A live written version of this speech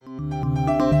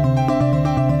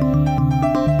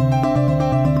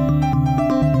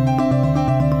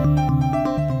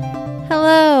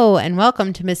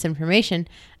welcome to Misinformation,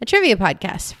 a trivia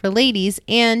podcast for ladies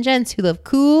and gents who love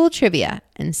cool trivia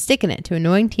and sticking it to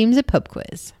annoying teams at pub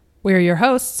quiz. We're your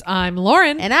hosts. I'm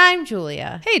Lauren. And I'm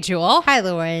Julia. Hey, Jewel. Hi,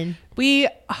 Lauren. We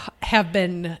have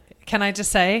been, can I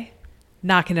just say,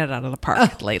 knocking it out of the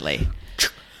park lately.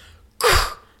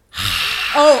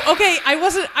 Oh, okay. I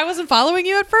wasn't following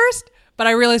you at first, but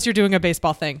I realized you're doing a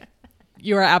baseball thing.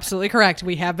 You are absolutely correct.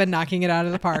 We have been knocking it out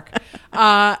of the park.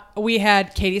 We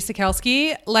had Katie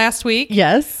Sikowski last week.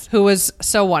 Yes. Who was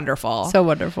so wonderful. So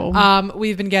wonderful.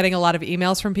 We've been getting a lot of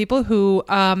emails from people who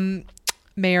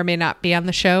may or may not be on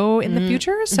the show in the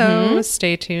future. So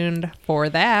stay tuned for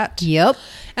that. Yep.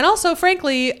 And also,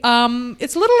 frankly, it's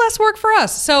a little less work for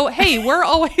us. So, hey, we're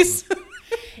always...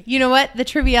 You know what? The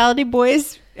Triviality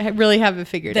boys really have it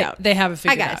figured out. They have it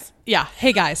figured out. guys. Yeah.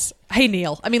 Hey, guys. Hey,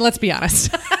 Neil. I mean, let's be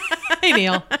honest. Hey,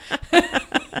 Neil.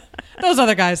 Those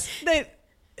other guys,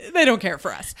 they don't care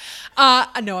for us.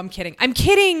 No, I'm kidding.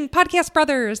 Podcast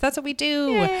brothers. That's what we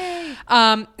do. Yay.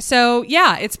 So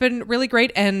yeah, it's been really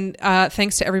great. And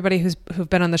thanks to everybody who've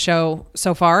been on the show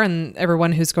so far and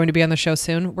everyone who's going to be on the show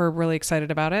soon. We're really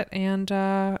excited about it. And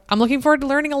I'm looking forward to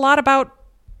learning a lot about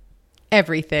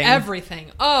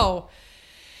everything. Oh,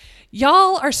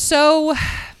 y'all are so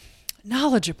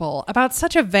knowledgeable about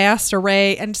such a vast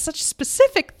array and such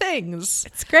specific things.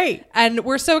 It's great. And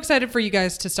we're so excited for you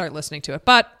guys to start listening to it.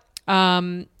 But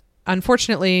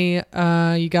unfortunately,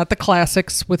 you got the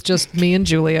classics with just me and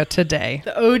Julia today.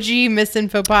 The OG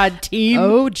Misinfopod team.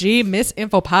 OG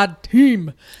Misinfopod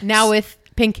team. Now with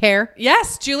pink hair.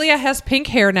 Yes, Julia has pink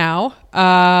hair now.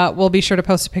 We'll be sure to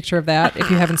post a picture of that if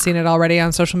you haven't seen it already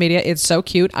on social media. It's so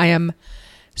cute. I am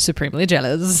supremely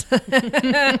jealous.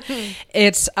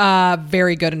 It's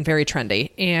very good and very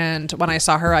trendy. And when I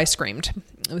saw her, I screamed.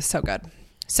 It was so good.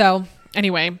 So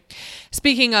anyway,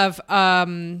 speaking of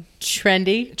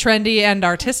trendy and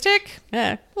artistic,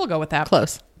 Yeah. we'll go with that.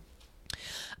 Close.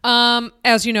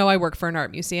 As you know, I work for an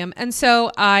art museum. And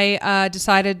so I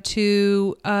decided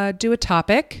to do a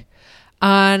topic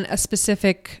on a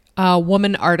specific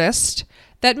woman artist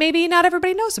that maybe not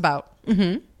everybody knows about.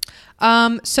 Mm-hmm.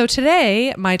 So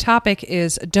today, my topic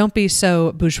is Don't Be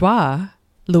So Bourgeois,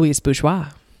 Louise Bourgeois.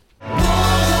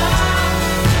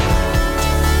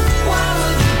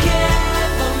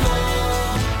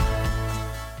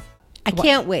 I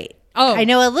can't wait. Oh. I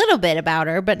know a little bit about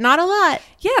her, but not a lot.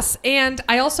 Yes, and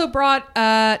I also brought,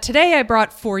 today I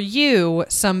brought for you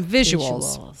some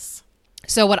visuals.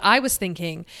 So what I was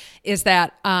thinking is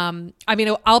that,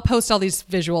 I'll post all these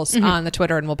visuals on the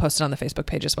Twitter and we'll post it on the Facebook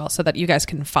page as well so that you guys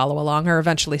can follow along or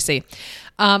eventually see.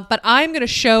 But I'm going to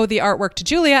show the artwork to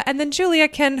Julia and then Julia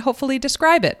can hopefully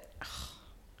describe it.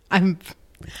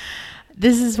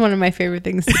 This is one of my favorite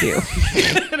things to do.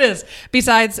 It is.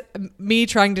 Besides me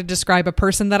trying to describe a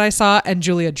person that I saw and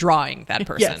Julia drawing that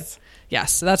person.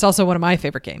 Yes. So that's also one of my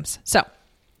favorite games. So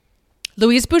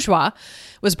Louise Bourgeois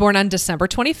was born on December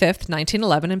 25th,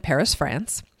 1911 in Paris,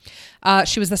 France.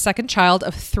 She was the second child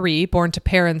of three born to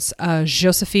parents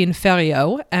Josephine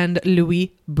Ferriot and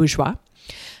Louis Bourgeois.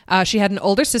 She had an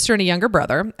older sister and a younger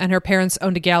brother, and her parents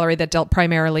owned a gallery that dealt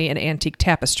primarily in antique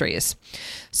tapestries.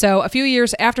 So a few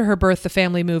years after her birth, the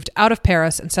family moved out of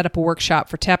Paris and set up a workshop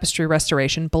for tapestry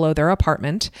restoration below their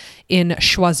apartment in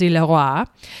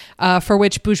Choisy-le-Roi, for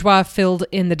which Bourgeois filled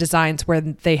in the designs where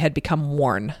they had become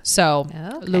worn. So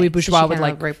Louis Bourgeois would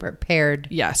like... repaired.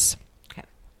 Yes. Okay.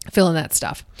 Fill in that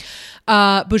stuff.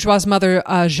 Bourgeois' mother,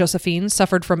 Josephine,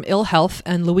 suffered from ill health,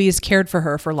 and Louise cared for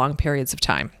her for long periods of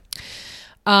time.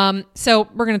 So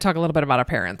we're going to talk a little bit about our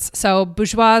parents. So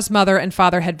Bourgeois' mother and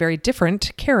father had very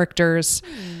different characters.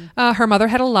 Her mother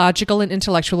had a logical and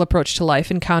intellectual approach to life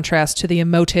in contrast to the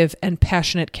emotive and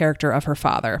passionate character of her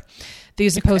father.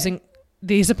 These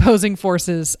opposing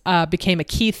forces became a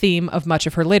key theme of much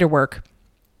of her later work.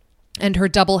 And her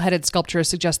double-headed sculpture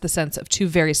suggests the sense of two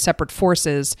very separate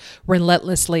forces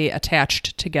relentlessly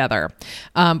attached together,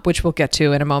 which we'll get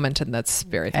to in a moment. And that's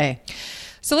very fun.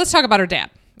 So let's talk about her dad.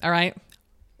 All right.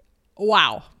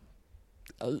 Wow.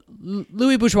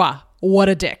 Louis Bourgeois, what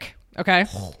a dick. Okay.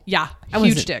 Yeah.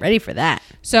 Huge dick. Ready for that.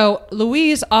 So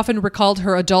Louise often recalled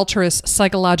her adulterous,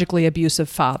 psychologically abusive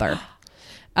father.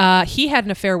 He had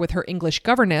an affair with her English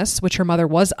governess, which her mother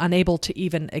was unable to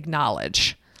even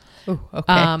acknowledge. Ooh,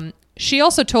 okay. She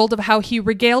also told of how he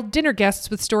regaled dinner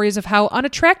guests with stories of how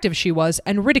unattractive she was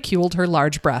and ridiculed her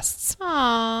large breasts.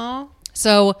 Aww.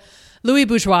 So Louis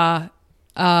Bourgeois...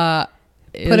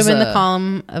 Put him in the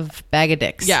column of bag of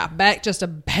dicks. Yeah, just a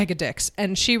bag of dicks.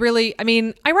 And she really,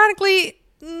 ironically,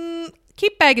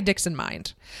 keep bag of dicks in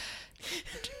mind.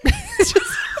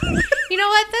 You know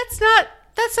what? That's not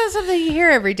something you hear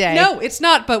every day. No, it's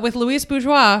not. But with Louise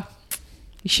Bourgeois,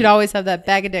 You should always have that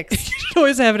bag of dicks. You should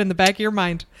always have it in the back of your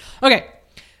mind. Okay.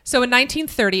 So in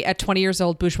 1930, at 20 years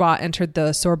old, Bourgeois entered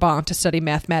the Sorbonne to study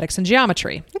mathematics and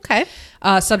geometry. Okay.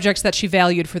 Subjects that she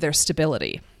valued for their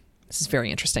stability. This is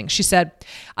very interesting. She said,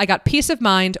 "I got peace of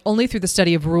mind only through the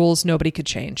study of rules nobody could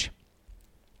change."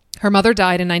 Her mother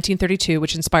died in 1932,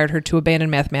 which inspired her to abandon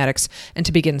mathematics and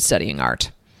to begin studying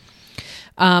art.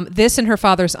 This and her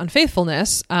father's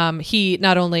unfaithfulness, he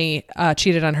not only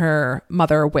cheated on her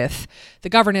mother with the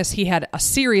governess, he had a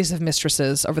series of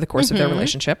mistresses over the course of their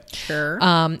relationship. Sure.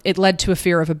 It led to a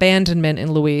fear of abandonment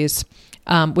in Louise,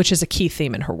 which is a key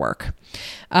theme in her work.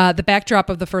 The backdrop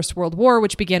of the First World War,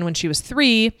 which began when she was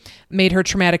 3, made her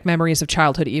traumatic memories of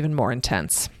childhood even more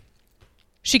intense.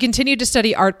 She continued to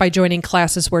study art by joining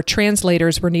classes where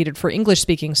translators were needed for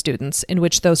English-speaking students, in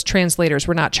which those translators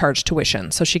were not charged tuition,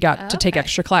 so she got to take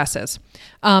extra classes.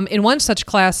 In one such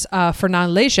class,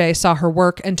 Fernand Léger saw her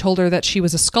work and told her that she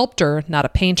was a sculptor, not a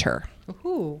painter.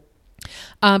 Ooh.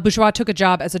 Bourgeois took a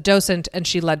job as a docent, and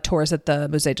she led tours at the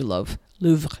Musée du Louvre.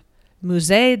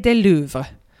 Musée du Louvre.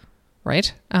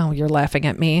 Right? Oh, you're laughing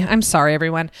at me. I'm sorry,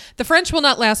 everyone. The French will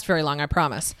not last very long, I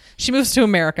promise. She moves to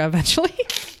America eventually.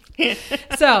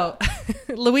 So,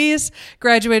 Louise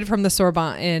graduated from the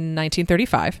Sorbonne in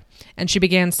 1935, and she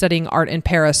began studying art in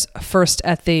Paris, first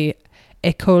at the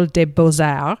École des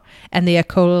Beaux-Arts and the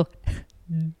École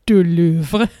du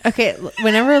Louvre. Okay,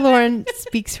 whenever Lauren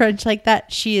speaks French like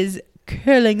that, she is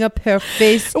curling up her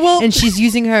face, and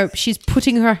she's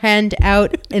putting her hand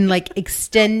out and like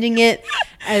extending it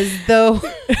as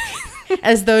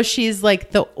though she's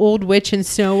like the old witch in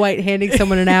Snow White handing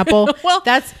someone an apple. Well,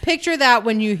 picture that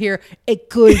when you hear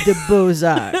École des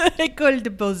Beaux-Arts. École des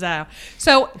Beaux-Arts.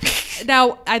 So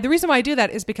now the reason why I do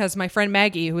that is because my friend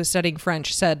Maggie, who is studying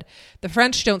French, said the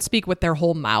French don't speak with their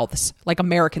whole mouths like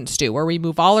Americans do, where we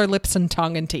move all our lips and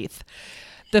tongue and teeth.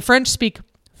 The French speak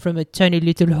from a tiny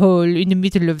little hole in the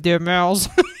middle of their mouths.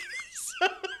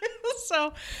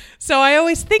 So I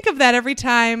always think of that every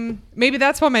time. Maybe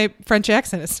that's why my French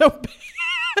accent is so bad.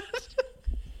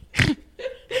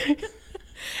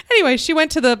 Anyway, she went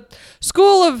to the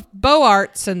School of Beaux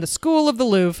Arts and the School of the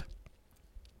Louvre.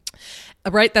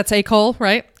 Right? That's École,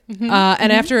 right?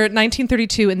 And after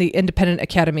 1932 in the independent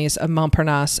academies of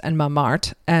Montparnasse and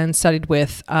Montmartre, and studied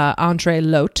with André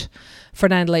Lotte,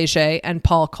 Fernand Léger, and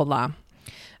Paul Collat.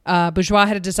 Bourgeois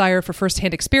had a desire for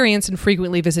first-hand experience and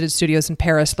frequently visited studios in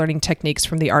Paris, learning techniques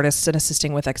from the artists and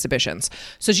assisting with exhibitions.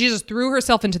 So she just threw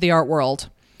herself into the art world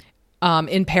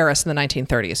in Paris in the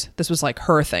 1930s. This was like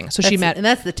her thing. So And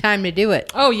that's the time to do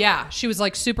it. Oh, yeah. She was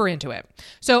like super into it.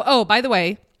 So, by the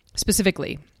way,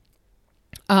 specifically,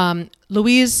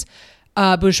 Louise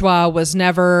Bourgeois was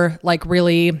never like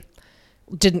really...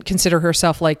 didn't consider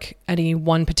herself like any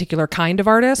one particular kind of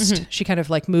artist. She kind of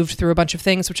like moved through a bunch of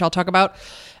things, which I'll talk about.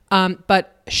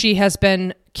 But she has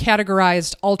been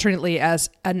categorized alternately as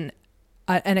an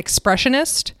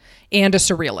expressionist and a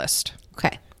surrealist.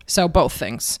 Okay. So both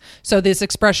things. So this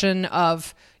expression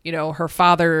of, her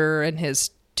father and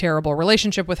his terrible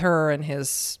relationship with her and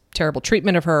his terrible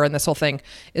treatment of her and this whole thing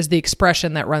is the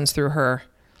expression that runs through her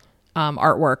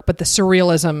artwork. But the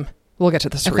surrealism, we'll get to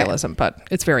the surrealism, but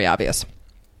it's very obvious.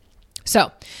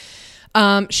 So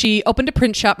she opened a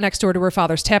print shop next door to her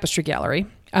father's tapestry gallery,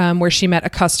 where she met a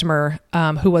customer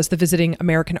who was the visiting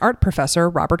American art professor,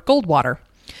 Robert Goldwater.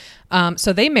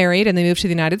 So they married and they moved to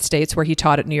the United States, where he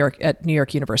taught at New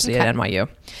York University at NYU.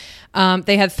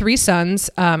 They had 3 sons,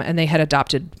 and they had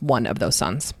adopted one of those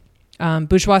sons.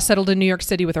 Bourgeois settled in New York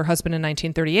City with her husband in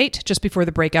 1938, just before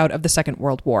the breakout of the Second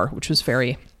World War, which was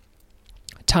very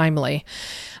timely.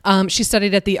 She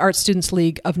studied at the Art Students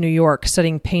League of New York,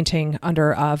 studying painting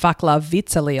under Vaclav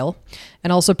Vizalil,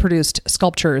 and also produced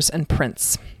sculptures and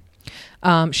prints.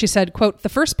 She said, quote, "The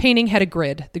first painting had a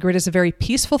grid. The grid is a very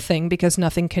peaceful thing because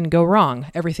nothing can go wrong.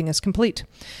 Everything is complete.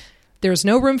 There is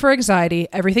no room for anxiety.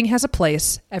 Everything has a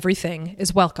place. Everything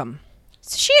is welcome."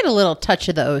 So she had a little touch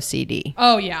of the OCD.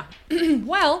 Oh, yeah.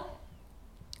 Well,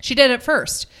 she did at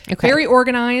first. Okay. Very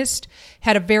organized,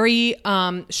 had a very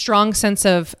strong sense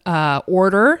of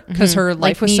order because her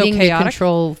life was so needing chaotic. to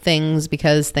control things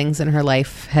because things in her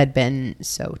life had been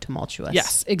so tumultuous.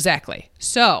 Yes, exactly.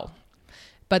 So,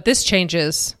 but this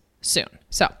changes soon.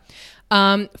 So,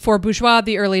 for Bourgeois,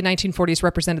 the early 1940s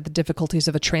represented the difficulties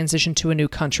of a transition to a new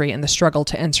country and the struggle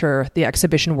to enter the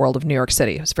exhibition world of New York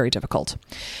City. It was very difficult.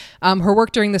 Her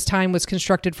work during this time was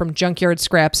constructed from junkyard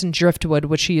scraps and driftwood,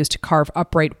 which she used to carve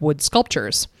upright wood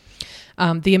sculptures.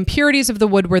 The impurities of the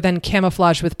wood were then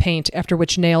camouflaged with paint, after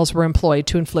which nails were employed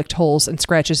to inflict holes and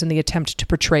scratches in the attempt to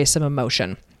portray some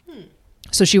emotion.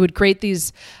 So she would create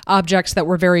these objects that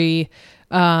were very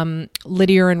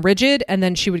linear and rigid, and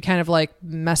then she would kind of like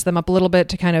mess them up a little bit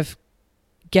to kind of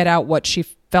get out what she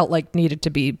felt like needed to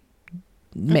be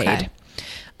made. Okay.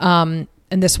 And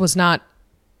this was not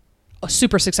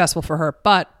super successful for her,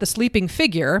 but the sleeping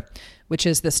figure, which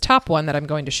is this top one that I'm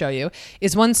going to show you,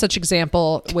 is one such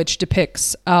example which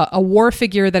depicts a war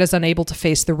figure that is unable to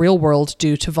face the real world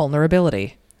due to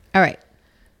vulnerability. All right.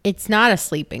 It's not a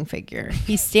sleeping figure.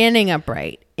 He's standing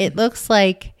upright. It looks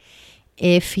like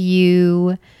if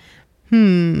you,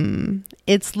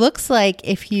 it looks like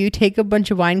if you take a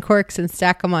bunch of wine corks and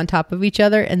stack them on top of each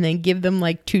other and then give them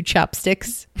like 2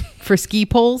 chopsticks for ski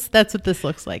poles. That's what this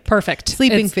looks like. Perfect.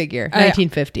 Sleeping figure,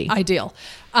 1950. Ideal.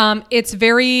 It's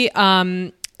very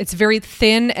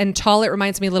thin and tall. It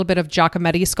reminds me a little bit of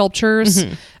Giacometti sculptures,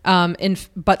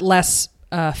 but less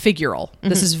figural.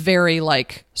 This is very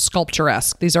like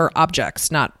sculpturesque. These are objects,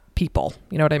 not people.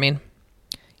 You know what I mean?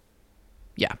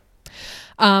 Yeah.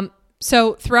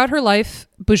 So throughout her life,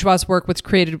 Bourgeois' work was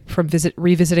created from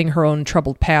revisiting her own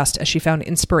troubled past as she found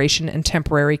inspiration and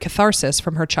temporary catharsis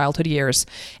from her childhood years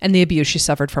and the abuse she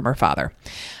suffered from her father.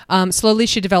 Slowly,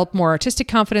 she developed more artistic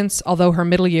confidence, although her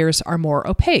middle years are more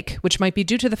opaque, which might be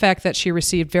due to the fact that she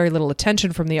received very little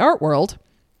attention from the art world,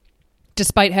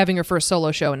 despite having her first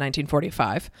solo show in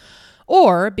 1945.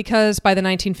 Or because by the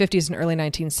 1950s and early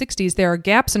 1960s, there are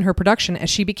gaps in her production as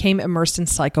she became immersed in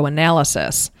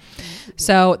psychoanalysis.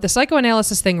 So the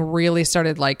psychoanalysis thing really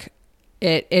started like,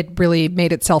 it really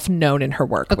made itself known in her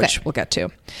work, which we'll get to. In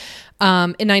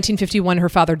 1951, her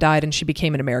father died and she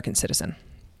became an American citizen.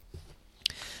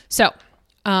 So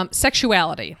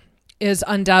sexuality is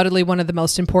undoubtedly one of the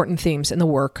most important themes in the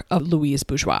work of Louise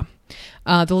Bourgeois.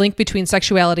 The link between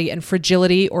sexuality and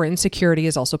fragility or insecurity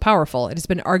is also powerful. It has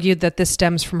been argued that this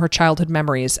stems from her childhood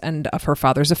memories and of her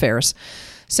father's affairs.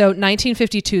 So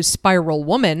 1952's Spiral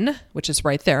Woman, which is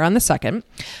right there on the second,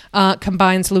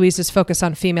 combines Louise's focus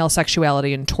on female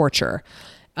sexuality and torture.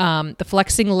 The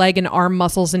flexing leg and arm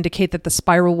muscles indicate that the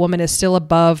Spiral Woman is still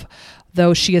above,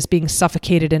 though she is being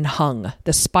suffocated and hung.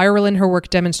 The spiral in her work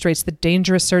demonstrates the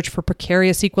dangerous search for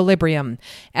precarious equilibrium,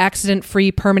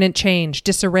 accident-free permanent change,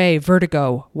 disarray,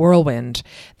 vertigo, whirlwind.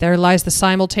 There lies the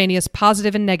simultaneous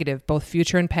positive and negative, both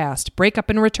future and past, breakup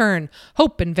and return,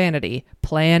 hope and vanity,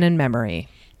 plan and memory.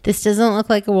 This doesn't look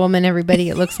like a woman, everybody.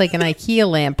 It looks like an IKEA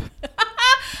lamp. Oh,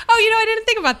 I didn't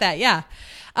think about that. Yeah.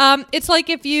 It's like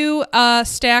if you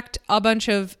stacked a bunch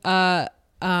of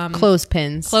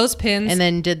clothespins and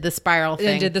then did the spiral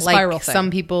thing. Like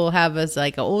some people have as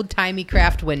like an old-timey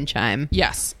craft wind chime.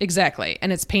 Yes, exactly.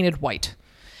 And it's painted white.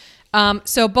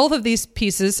 So both of these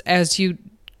pieces, as you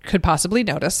could possibly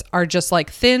notice, are just like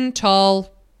thin,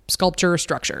 tall sculpture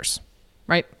structures,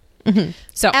 right? Mm-hmm.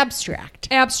 So abstract,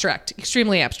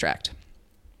 extremely abstract.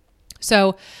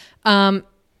 So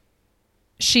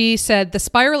she said, "The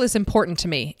spiral is important to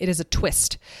me. It is a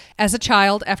twist. As a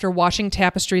child, after washing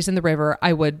tapestries in the river,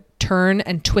 I would turn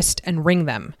and twist and wring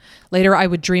them. Later, I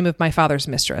would dream of my father's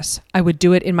mistress. I would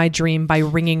do it in my dream by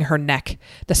wringing her neck.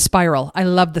 The spiral, I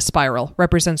love the spiral,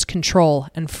 represents control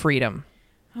and freedom."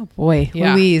 Oh boy,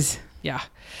 yeah. Louise. Yeah.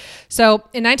 So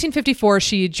in 1954,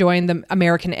 she joined the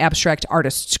American Abstract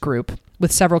Artists Group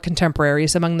with several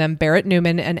contemporaries, among them Barrett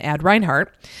Newman and Ad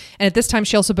Reinhardt. And at this time,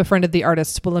 she also befriended the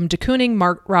artists Willem de Kooning,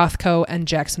 Mark Rothko, and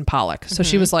Jackson Pollock. So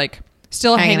she was like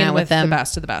still hanging with the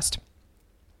best of the best.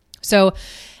 So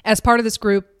as part of this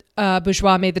group,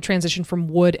 Bourgeois made the transition from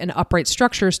wood and upright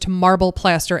structures to marble,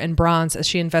 plaster, and bronze as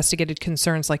she investigated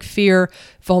concerns like fear,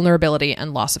 vulnerability,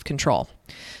 and loss of control.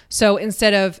 So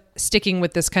instead of sticking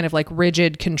with this kind of like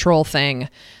rigid control thing,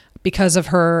 because of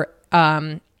her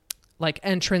like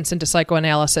entrance into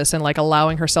psychoanalysis and like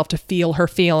allowing herself to feel her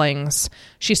feelings,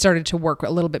 she started to work a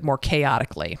little bit more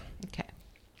chaotically. Okay.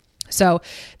 So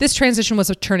this transition was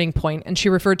a turning point, and she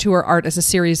referred to her art as a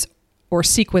series or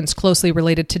sequence closely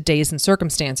related to days and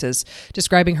circumstances,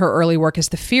 describing her early work as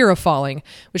the fear of falling,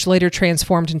 which later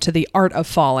transformed into the art of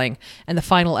falling, and the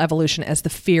final evolution as the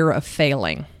fear of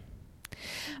failing.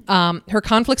 Her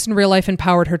conflicts in real life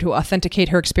empowered her to authenticate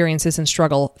her experiences and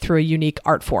struggle through a unique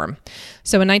art form.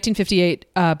 So in 1958,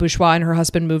 Bourgeois and her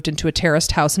husband moved into a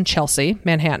terraced house in Chelsea,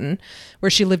 Manhattan, where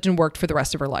she lived and worked for the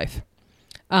rest of her life.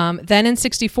 Then in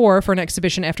 1964, for an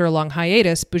exhibition after a long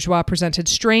hiatus, Bourgeois presented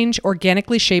strange,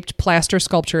 organically shaped plaster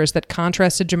sculptures that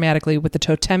contrasted dramatically with the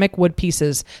totemic wood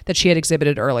pieces that she had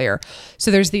exhibited earlier.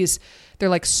 So they're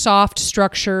like soft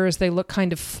structures. They look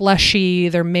kind of fleshy.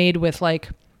 They're made with like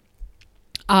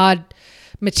odd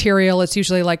material. It's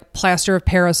usually like plaster of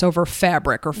Paris over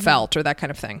fabric or felt or that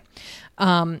kind of thing.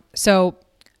 So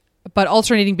but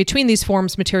alternating between these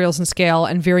forms, materials, and scale,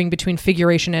 and veering between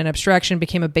figuration and abstraction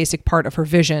became a basic part of her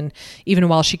vision, even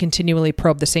while she continually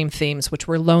probed the same themes, which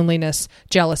were loneliness,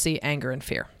 jealousy, anger, and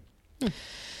fear.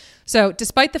 So,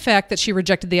 despite the fact that she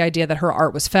rejected the idea that her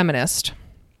art was feminist,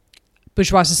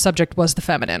 Bourgeois' subject was the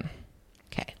feminine.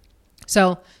 Okay.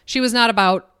 So, she was not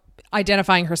about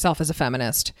identifying herself as a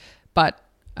feminist, but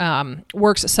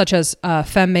works such as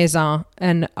Femme Maison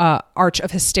and Arch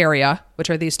of Hysteria, which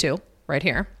are these two right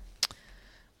here.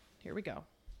 Here we go.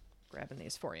 Grabbing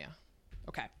these for you.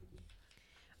 Okay.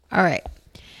 All right.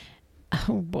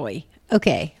 Oh, boy.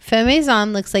 Okay. Femme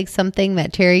Maison looks like something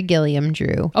that Terry Gilliam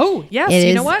drew. Oh, yes. It you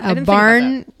is know what? I a didn't barn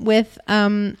think about with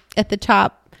at the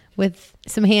top with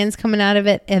some hands coming out of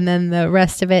it, and then the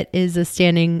rest of it is a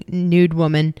standing nude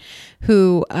woman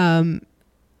who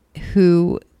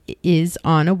is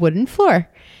on a wooden floor.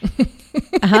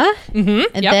 Mm-hmm.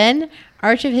 And then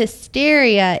Arch of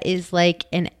Hysteria is like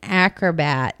an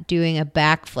acrobat doing a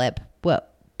backflip,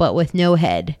 but with no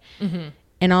head. Mm-hmm.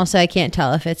 And also, I can't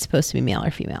tell if it's supposed to be male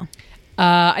or female.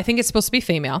 I think it's supposed to be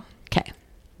female. Okay.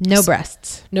 No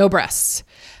breasts. No breasts.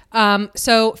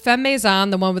 So Femme Maison,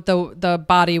 the one with the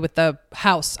body with the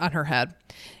house on her head,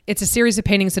 it's a series of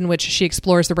paintings in which she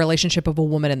explores the relationship of a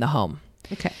woman in the home.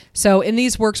 Okay. So in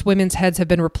these works, women's heads have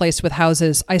been replaced with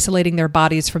houses, isolating their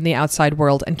bodies from the outside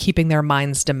world and keeping their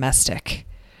minds domestic.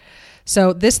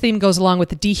 So this theme goes along with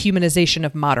the dehumanization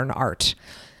of modern art.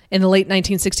 In the late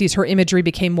 1960s, her imagery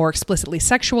became more explicitly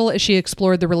sexual as she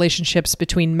explored the relationships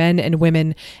between men and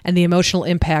women and the emotional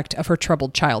impact of her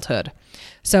troubled childhood.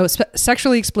 So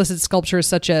sexually explicit sculptures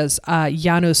such as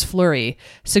Janus Fleury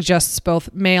suggests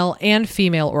both male and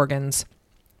female organs,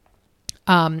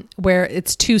 where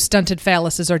its two stunted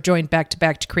phalluses are joined back to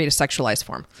back to create a sexualized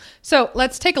form. So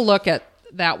let's take a look at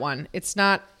that one. It's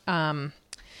not...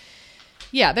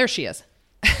 yeah, there she is.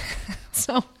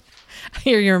 So...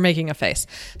 Here you're making a face.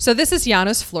 So this is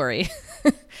Janus Fleury.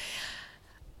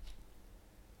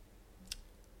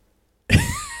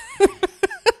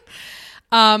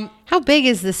 How big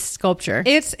is this sculpture?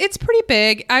 It's pretty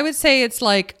big. I would say it's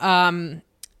like a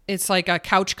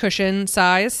couch cushion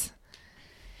size.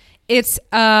 It's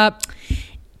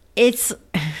it's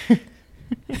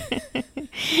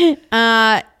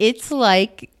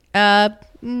like a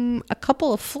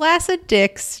couple of flaccid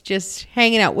dicks just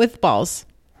hanging out with balls.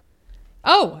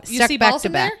 Oh, you see balls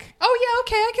in there? Oh yeah,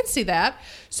 okay, I can see that.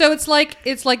 So it's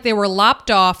like they were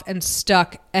lopped off and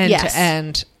stuck end to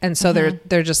end, and so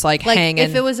they're just like hanging.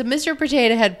 If it was a Mr.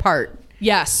 Potato Head part,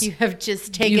 yes, you have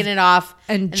just taken it off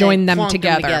and joined them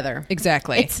together.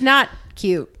 Exactly. It's not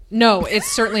cute. No,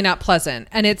 it's certainly not pleasant,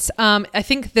 and it's. I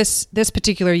think this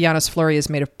particular Janus Fleury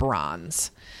is made of bronze.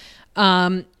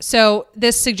 So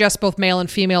this suggests both male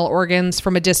and female organs.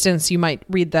 From a distance, you might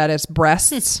read that as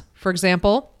breasts, for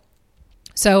example.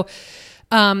 So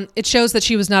it shows that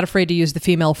she was not afraid to use the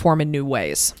female form in new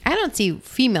ways. I don't see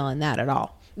female in that at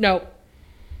all. No,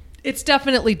 it's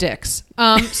definitely dicks.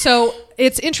 So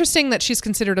it's interesting that she's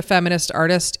considered a feminist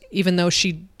artist, even though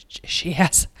she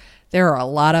has, there are a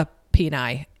lot of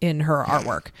peni in her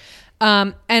artwork.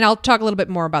 And I'll talk a little bit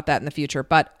more about that in the future.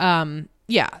 But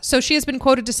yeah, so she has been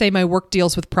quoted to say, "My work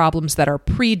deals with problems that are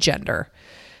pre-gender."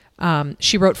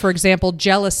 She wrote, for example,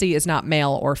 "Jealousy is not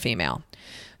male or female."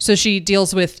 So she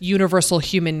deals with universal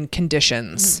human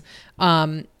conditions,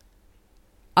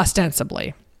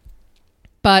 ostensibly.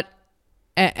 But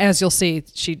as you'll see,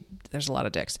 there's a lot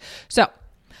of dicks. So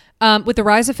with the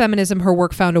rise of feminism, her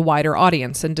work found a wider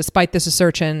audience. And despite this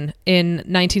assertion, in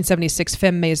 1976,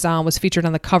 Femme Maison was featured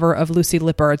on the cover of Lucy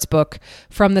Lippard's book,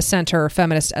 From the Center,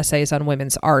 Feminist Essays on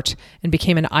Women's Art, and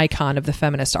became an icon of the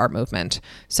feminist art movement.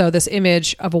 So this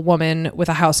image of a woman with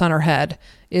a house on her head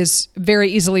is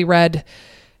very easily read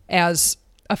as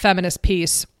a feminist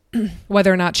piece,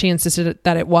 whether or not she insisted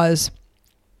that it was.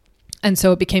 And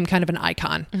so it became kind of an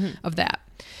icon of that.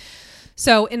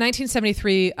 So in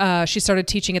 1973, she started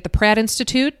teaching at the Pratt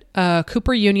Institute,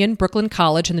 Cooper Union, Brooklyn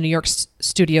College, and the New York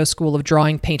Studio School of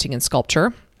Drawing, Painting, and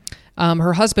Sculpture.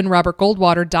 Her husband, Robert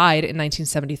Goldwater, died in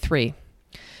 1973.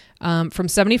 From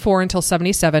 74 until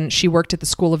 77, she worked at the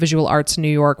School of Visual Arts in New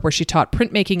York, where she taught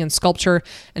printmaking and sculpture,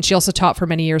 and she also taught for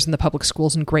many years in the public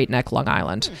schools in Great Neck, Long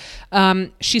Island.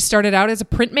 She started out as a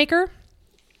printmaker,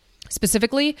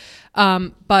 specifically,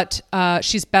 but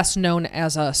she's best known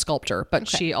as a sculptor. But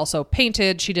she also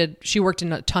painted. She worked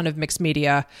in a ton of mixed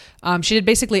media. She did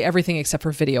basically everything except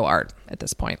for video art at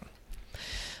this point.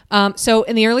 So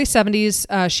in the early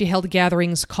 70s, she held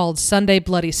gatherings called Sunday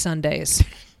Bloody Sundays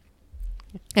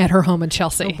at her home in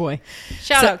Chelsea. Oh boy.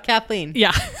 Shout out Kathleen.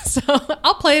 Yeah. So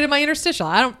I'll play it in my interstitial.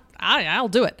 I'll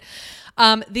do it.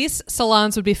 These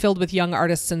salons would be filled with young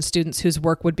artists and students whose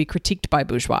work would be critiqued by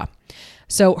Bourgeois.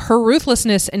 So her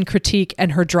ruthlessness in critique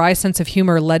and her dry sense of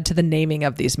humor led to the naming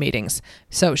of these meetings.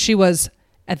 So she was,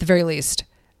 at the very least,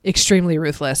 extremely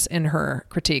ruthless in her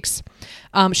critiques.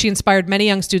 She inspired many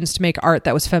young students to make art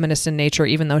that was feminist in nature,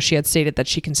 even though she had stated that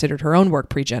she considered her own work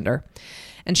pre-gender.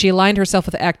 And she aligned herself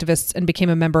with activists and became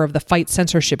a member of the Fight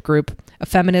Censorship Group, a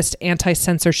feminist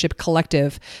anti-censorship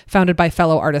collective founded by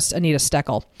fellow artist Anita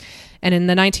Steckel. And in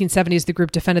the 1970s, the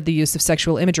group defended the use of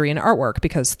sexual imagery in artwork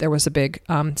because there was a big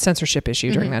censorship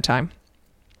issue during that time.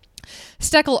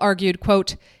 Steckel argued,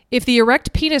 quote, "If the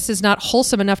erect penis is not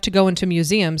wholesome enough to go into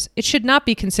museums, it should not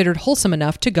be considered wholesome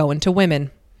enough to go into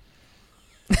women."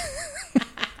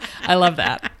 I love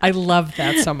that. I love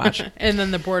that so much. And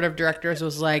then the board of directors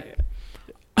was like,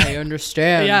 I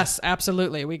understand. Yes,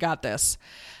 absolutely. We got this.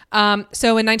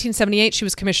 So in 1978, she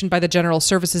was commissioned by the General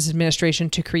Services Administration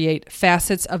to create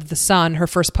Facets of the Sun, her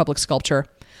first public sculpture.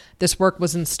 This work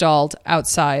was installed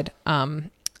outside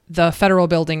the Federal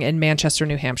Building in Manchester,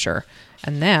 New Hampshire.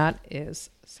 And that is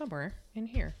somewhere in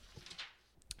here.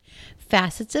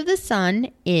 Facets of the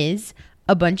Sun is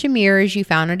a bunch of mirrors you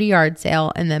found at a yard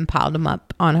sale and then piled them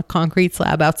up on a concrete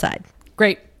slab outside.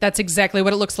 Great. That's exactly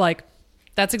what it looks like.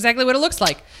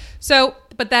 So,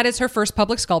 but that is her first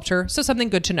public sculpture, so something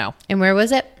good to know. And where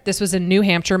was it? This was in New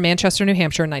Hampshire, Manchester, New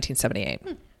Hampshire in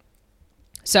 1978.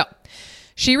 So,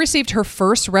 she received her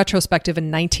first retrospective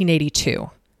in 1982.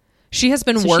 She has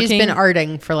been working... She's been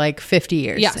arting for like 50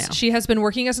 years now. Yes, she has been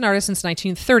working as an artist since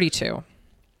 1932.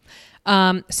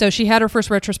 So she had her first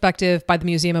retrospective by the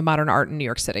Museum of Modern Art in New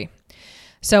York City.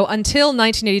 So until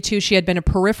 1982, she had been a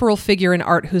peripheral figure in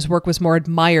art whose work was more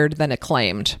admired than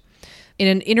acclaimed. In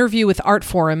an interview with Art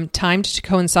Forum, timed to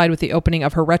coincide with the opening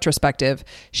of her retrospective,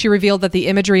 she revealed that the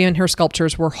imagery in her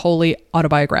sculptures were wholly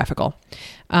autobiographical.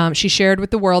 She shared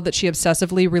with the world that she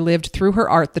obsessively relived through her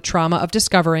art the trauma of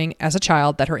discovering, as a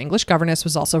child, that her English governess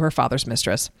was also her father's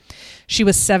mistress. She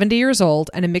was 70 years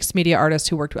old and a mixed media artist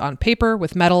who worked on paper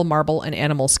with metal, marble, and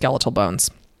animal skeletal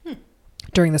bones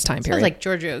during this time period. Sounds like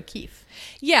Georgia O'Keeffe.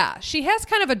 Yeah, she has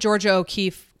kind of a Georgia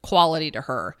O'Keeffe quality to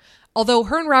her. Although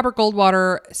her and Robert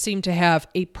Goldwater seemed to have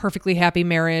a perfectly happy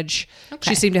marriage.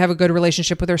 Okay. She seemed to have a good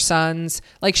relationship with her sons.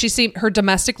 Like her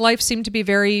domestic life seemed to be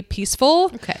very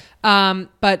peaceful. Okay.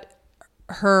 But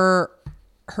her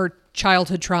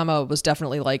childhood trauma was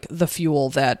definitely like the fuel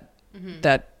that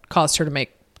caused her to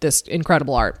make this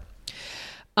incredible art.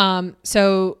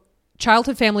 So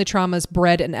childhood family traumas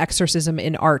bred an exorcism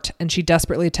in art, and she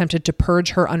desperately attempted to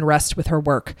purge her unrest with her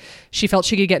work. She felt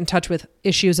she could get in touch with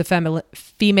issues of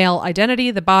female identity,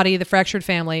 the body, the fractured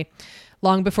family,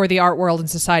 long before the art world and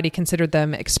society considered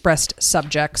them expressed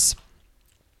subjects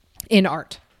in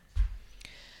art.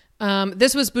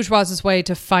 This was Bourgeois's way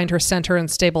to find her center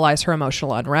and stabilize her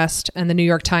emotional unrest. And the New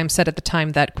York Times said at the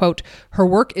time that, quote, "Her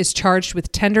work is charged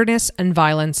with tenderness and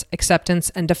violence, acceptance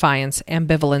and defiance,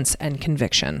 ambivalence and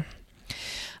conviction."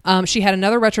 She had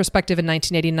another retrospective in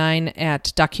 1989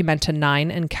 at Documenta 9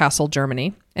 in Kassel,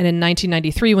 Germany. And in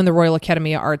 1993, when the Royal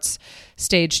Academy of Arts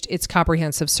staged its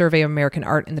comprehensive survey of American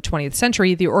art in the 20th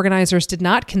century, the organizers did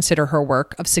not consider her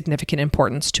work of significant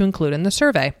importance to include in the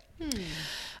survey.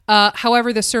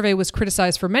 However, the survey was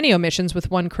criticized for many omissions,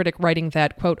 with one critic writing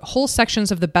that, quote, "Whole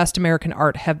sections of the best American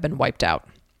art have been wiped out,"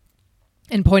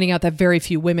 and pointing out that very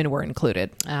few women were included.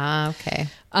 Okay.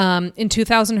 In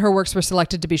 2000, her works were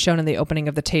selected to be shown in the opening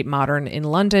of the Tate Modern in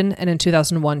London, and in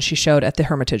 2001, she showed at the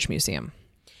Hermitage Museum.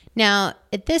 Now,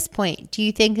 at this point, do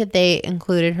you think that they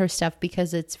included her stuff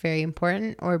because it's very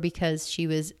important, or because she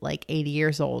was like 80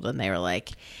 years old and they were like,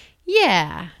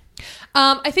 yeah?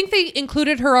 I think they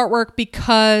included her artwork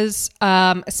because,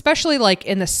 especially like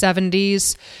in the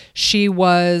 70s, she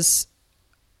was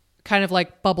kind of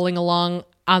like bubbling along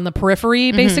on the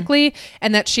periphery, basically,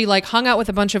 and that she like hung out with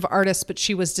a bunch of artists, but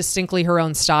she was distinctly her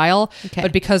own style. Okay.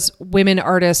 But because women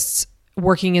artists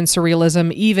working in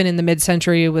surrealism, even in the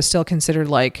mid-century, was still considered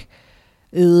like,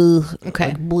 ugh, okay,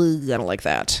 like, bleh, I don't like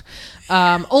that.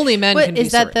 Only men can be.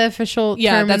 Is that the official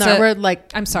term in the art word? Like,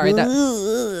 I'm sorry, that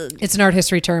it's an art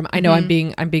history term. I know I'm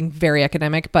being very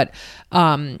academic, but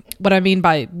what I mean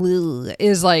by bleh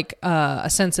is like a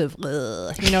sense of,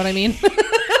 bleh, you know what I mean?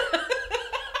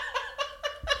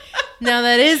 Now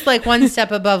that is like one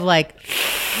step above like,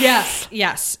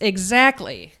 yes,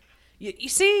 exactly. You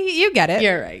see, you get it.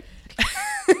 You're right.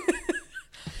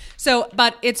 So,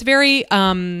 but it's very,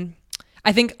 I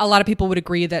think a lot of people would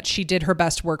agree that she did her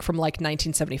best work from like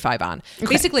 1975 on. Okay.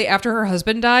 Basically, after her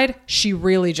husband died, she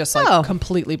really just like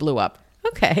completely blew up.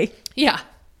 Okay. Yeah.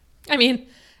 I mean,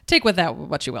 take with that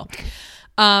what you will.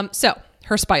 So,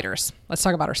 her spiders. Let's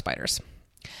talk about her spiders.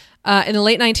 In the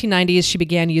late 1990s, she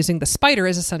began using the spider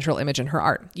as a central image in her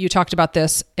art. You talked about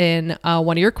this in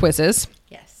one of your quizzes.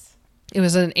 Yes. It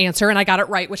was an answer, and I got it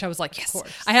right, which I was like, yes.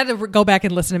 I had to go back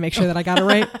and listen to make sure that I got it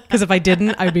right, because if I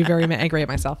didn't, I would be very angry at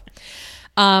myself.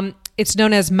 It's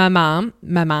known as maman,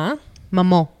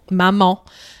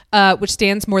 which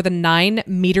stands more than 9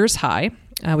 meters high,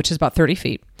 which is about 30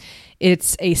 feet.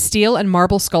 It's a steel and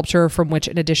marble sculpture from which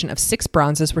an addition of 6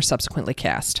 bronzes were subsequently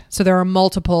cast. So there are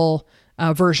multiple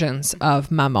versions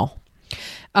of maman.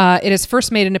 It is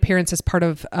first made an appearance as part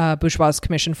of Bourgeois'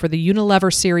 commission for the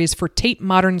Unilever series for Tate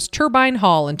Modern's Turbine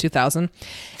Hall in 2000.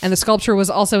 And the sculpture was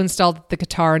also installed at the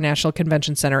Qatar National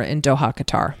Convention Center in Doha,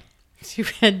 Qatar. You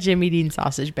had Jimmy Dean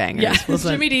Sausage Bangers. Yeah,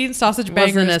 Jimmy Dean Sausage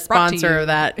Bangers. Wasn't a sponsor of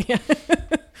that. Yeah.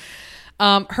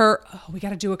 We got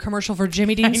to do a commercial for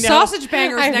Jimmy Dean Sausage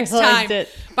Bangers next time. It.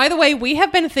 By the way, we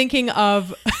have been thinking of,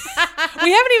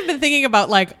 we haven't even been thinking about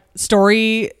like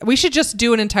story. We should just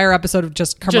do an entire episode of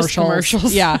just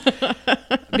commercials. Yeah.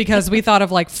 Because we thought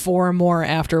of like 4 more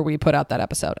after we put out that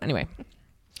episode. Anyway.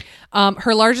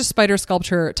 Her largest spider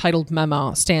sculpture, titled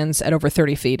Maman, stands at over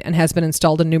 30 feet and has been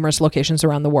installed in numerous locations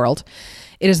around the world.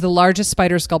 It is the largest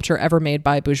spider sculpture ever made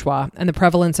by Bourgeois, and the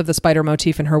prevalence of the spider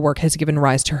motif in her work has given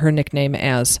rise to her nickname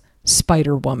as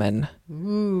Spider Woman.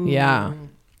 Ooh. Yeah.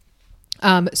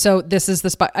 So this is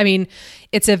the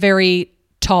it's a very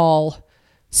tall,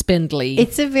 spindly.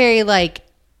 It's a very like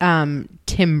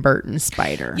Tim Burton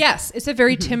spider. Yes, it's a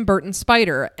very Tim Burton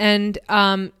spider, and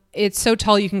it's so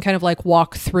tall you can kind of like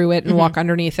walk through it and walk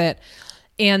underneath it.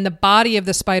 And the body of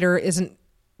the spider isn't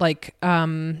like,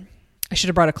 I should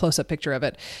have brought a close-up picture of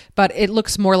it, but it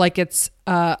looks more like it's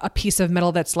a piece of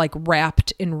metal that's like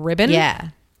wrapped in ribbon. Yeah.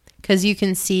 Because you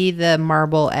can see the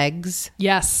marble eggs.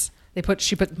 Yes.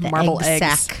 She put the marble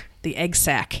eggs. Sack. The egg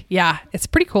sack. Yeah. It's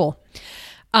pretty cool.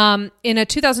 In a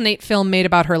 2008 film made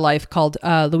about her life called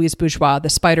Louise Bourgeois, The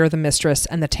Spider, the Mistress,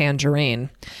 and the Tangerine,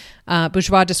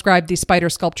 Bourgeois described these spider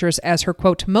sculptures as her,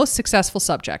 quote, most successful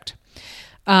subject.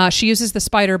 She uses the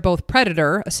spider, both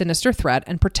predator, a sinister threat,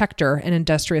 and protector, an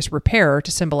industrious repairer,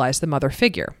 to symbolize the mother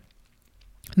figure.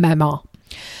 Maman.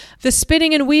 The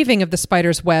spinning and weaving of the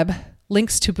spider's web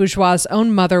links to Bourgeois'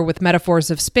 own mother with metaphors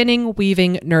of spinning,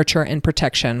 weaving, nurture, and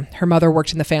protection. Her mother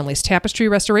worked in the family's tapestry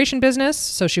restoration business,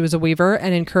 so she was a weaver,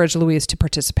 and encouraged Louise to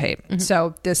participate. Mm-hmm.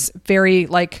 So this very,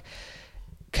 like,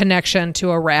 connection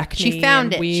to arachne. She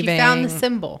found it. Weaving. She found the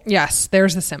symbol. Yes,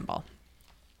 there's the symbol.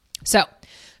 So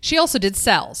she also did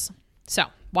cells. So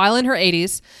while in her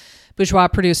 80s, Bourgeois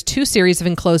produced 2 series of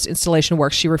enclosed installation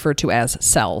works she referred to as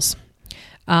cells.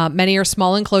 Many are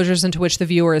small enclosures into which the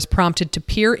viewer is prompted to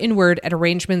peer inward at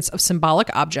arrangements of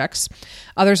symbolic objects.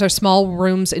 Others are small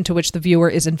rooms into which the viewer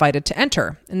is invited to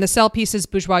enter. In the cell pieces,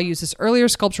 Bourgeois uses earlier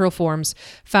sculptural forms,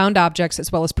 found objects,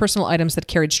 as well as personal items that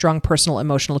carried strong personal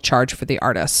emotional charge for the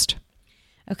artist.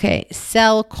 Okay,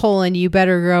 cell : you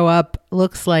better grow up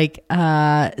looks like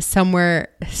somewhere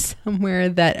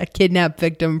that a kidnapped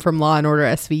victim from Law and Order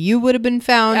SVU would have been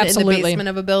found. Absolutely. In the basement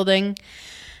of a building.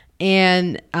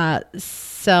 And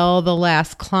cell : the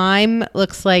last climb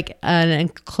looks like an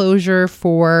enclosure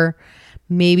for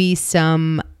maybe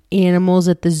some animals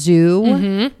at the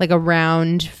zoo, like a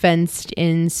round fenced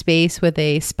in space with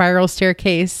a spiral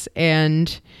staircase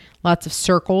and lots of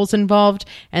circles involved.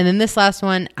 And then this last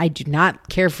one, I do not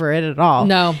care for it at all.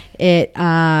 No. It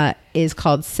is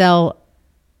called Cell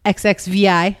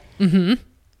XXVI.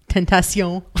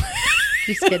 Tentation.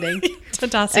 Just kidding.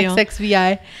 Tentation.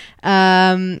 XXVI.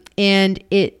 And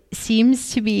it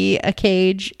seems to be a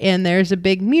cage, and there's a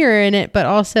big mirror in it, but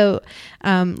also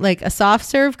like a soft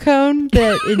serve cone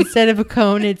that instead of a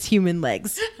cone, it's human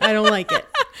legs. I don't like it.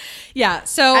 Yeah,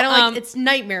 so I don't like it's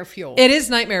nightmare fuel. It is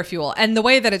nightmare fuel, and the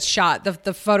way that it's shot,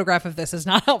 the photograph of this is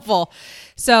not helpful.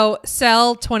 So,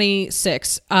 Cell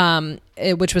 26,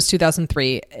 which was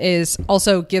 2003,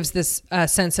 also gives this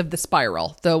sense of the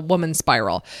spiral, the woman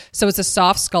spiral. So it's a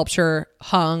soft sculpture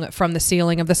hung from the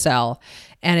ceiling of the cell,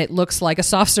 and it looks like a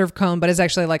soft serve cone, but it's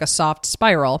actually like a soft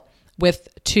spiral with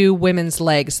 2 women's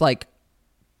legs like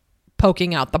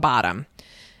poking out the bottom.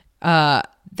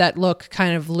 That look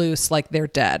kind of loose, like they're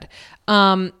dead.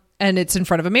 And it's in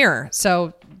front of a mirror.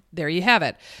 So there you have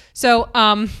it. So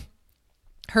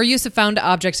her use of found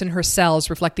objects in her cells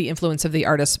reflect the influence of the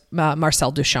artist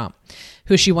Marcel Duchamp,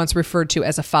 who she once referred to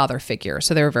as a father figure.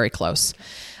 So they were very close.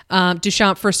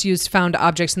 Duchamp first used found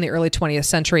objects in the early 20th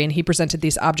century, and he presented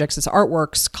these objects as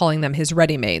artworks, calling them his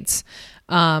ready-mades.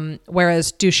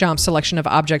 Whereas Duchamp's selection of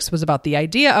objects was about the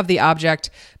idea of the object,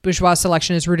 Bourgeois'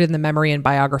 selection is rooted in the memory and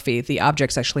biography. The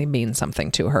objects actually mean something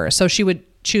to her. So she would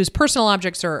choose personal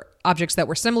objects or objects that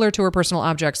were similar to her personal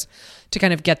objects to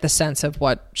kind of get the sense of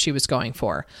what she was going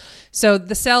for. So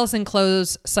the cells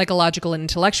enclose psychological and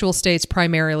intellectual states,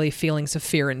 primarily feelings of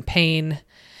fear and pain.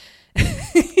 Are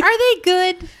they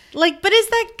good? Like, but is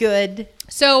that good?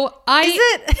 So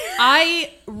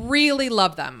I really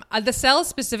love them. The cells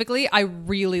specifically, I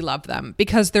really love them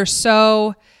because they're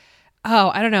so,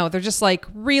 I don't know. They're just like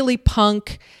really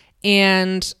punk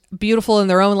and beautiful in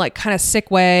their own like kind of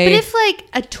sick way. But if like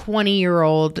a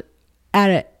 20-year-old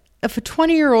if a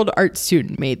 20-year-old art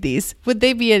student made these, would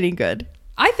they be any good?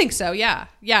 I think so. Yeah.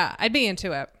 Yeah. I'd be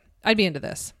into it. I'd be into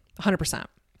this 100%.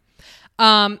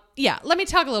 Yeah, let me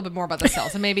talk a little bit more about the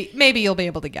cells and maybe you'll be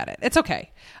able to get it. It's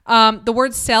okay. The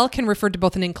word cell can refer to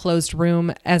both an enclosed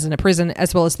room as in a prison,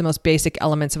 as well as the most basic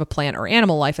elements of a plant or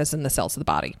animal life as in the cells of the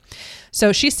body.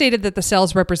 So she stated that the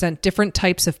cells represent different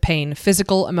types of pain: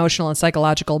 physical, emotional, and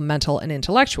psychological, mental, and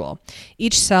intellectual.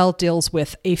 Each cell deals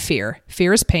with a fear.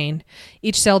 Fear is pain.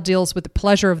 Each cell deals with the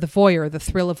pleasure of the voyeur, the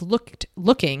thrill of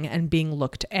looking and being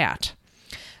looked at.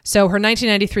 So her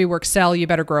 1993 work, Cell, You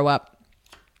Better Grow Up,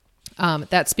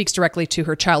 that speaks directly to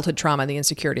her childhood trauma and the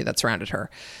insecurity that surrounded her.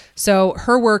 So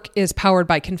her work is powered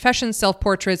by confessions,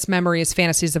 self-portraits, memories,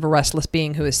 fantasies of a restless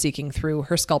being who is seeking through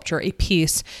her sculpture a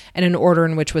peace and an order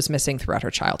in which was missing throughout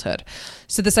her childhood.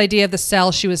 So this idea of the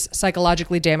cell, she was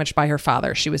psychologically damaged by her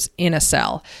father. She was in a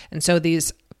cell. And so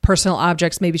these personal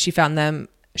objects, maybe she found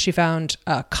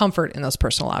comfort in those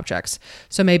personal objects.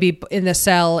 So maybe in the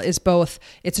cell is both,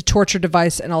 it's a torture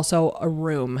device and also a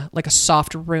room, like a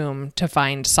soft room to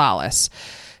find solace.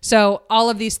 So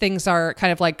all of these things are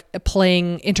kind of like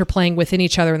interplaying within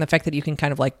each other. And the fact that you can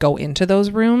kind of like go into those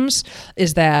rooms,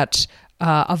 is that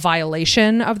a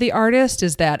violation of the artist?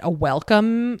 Is that a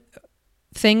welcome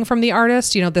thing from the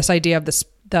artist? You know, this idea of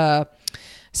the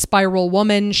spiral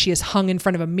woman, she is hung in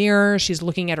front of a mirror, she's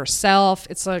looking at herself.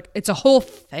 It's a whole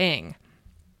thing.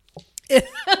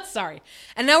 Sorry.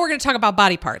 And now we're going to talk about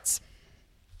body parts.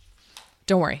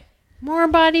 Don't worry. More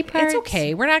body parts? It's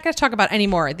okay. We're not going to talk about any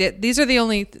more. These are the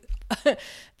only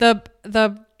the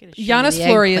Janus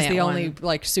Fleury is the only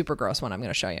like super gross one I'm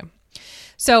going to show you.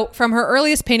 So from her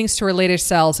earliest paintings to her latest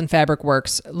cells and fabric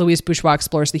works, Louise Bourgeois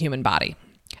explores the human body.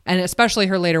 And especially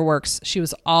her later works, she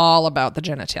was all about the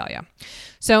genitalia.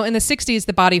 So in the 60s,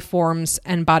 the body forms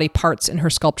and body parts in her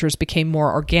sculptures became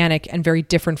more organic and very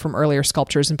different from earlier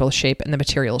sculptures in both shape and the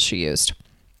materials she used.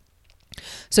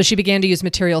 So she began to use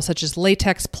materials such as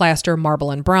latex, plaster,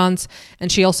 marble, and bronze,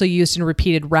 and she also used in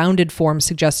repeated rounded forms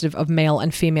suggestive of male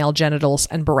and female genitals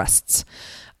and breasts.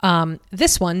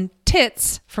 This one,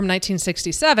 Tits, from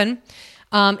 1967,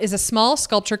 is a small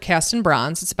sculpture cast in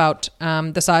bronze. It's about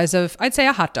the size of, I'd say,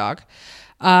 a hot dog.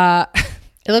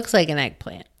 It looks like an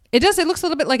eggplant. It does. It looks a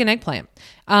little bit like an eggplant.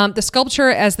 The sculpture,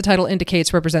 as the title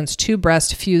indicates, represents two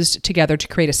breasts fused together to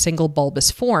create a single bulbous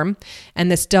form.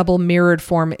 And this double mirrored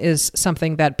form is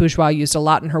something that Bourgeois used a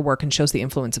lot in her work and shows the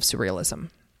influence of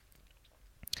surrealism.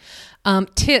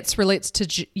 Tits relates to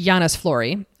Janus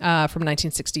Fleury from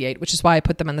 1968, which is why I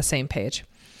put them on the same page.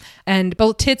 And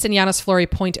both Tits and Janus Fleury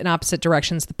point in opposite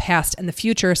directions, the past and the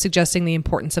future, suggesting the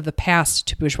importance of the past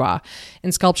to Bourgeois.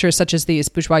 In sculptures such as these,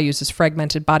 Bourgeois uses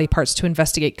fragmented body parts to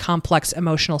investigate complex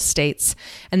emotional states,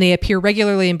 and they appear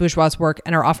regularly in Bourgeois' work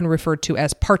and are often referred to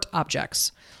as part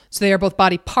objects. So they are both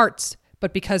body parts,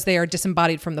 but because they are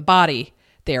disembodied from the body,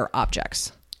 they are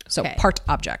objects. So part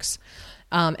objects.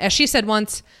 As she said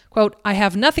once, quote, "I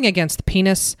have nothing against the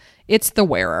penis. It's the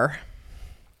wearer."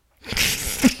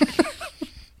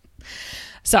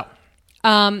 So,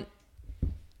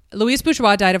 Louise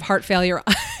Bourgeois died of heart failure.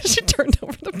 She turned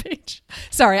over the page.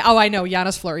 Sorry. Oh, I know.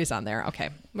 Janus Fleury's on there.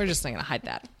 Okay. We're just not going to hide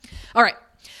that. All right.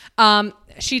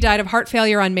 She died of heart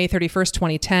failure on May 31st,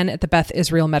 2010 at the Beth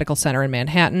Israel Medical Center in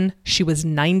Manhattan. She was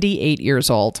 98 years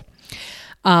old.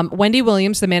 Wendy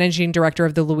Williams, the managing director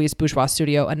of the Louise Bourgeois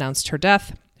studio, announced her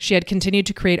death. She had continued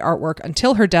to create artwork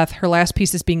until her death, her last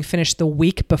pieces being finished the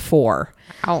week before.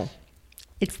 Wow.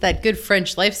 It's that good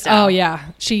French lifestyle. Oh,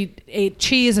 yeah. She ate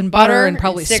cheese and butter and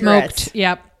probably smoked.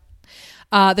 Yep.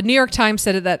 The New York Times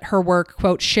said that her work,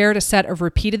 quote, shared a set of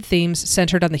repeated themes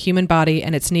centered on the human body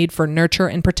and its need for nurture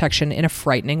and protection in a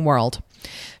frightening world.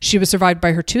 She was survived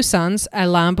by her two sons,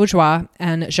 Alain Bourgeois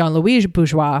and Jean-Louis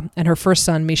Bourgeois, and her first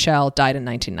son, Michel, died in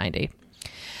 1990.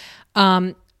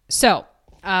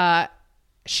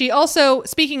 She also,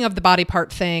 speaking of the body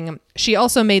part thing, she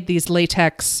also made these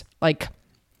latex, like,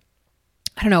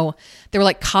 I don't know, they were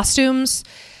like costumes.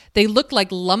 They looked like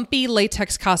lumpy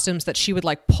latex costumes that she would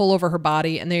like pull over her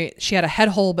body, and she had a head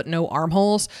hole but no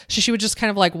armholes. So she would just kind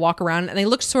of like walk around, and they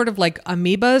looked sort of like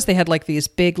amoebas. They had like these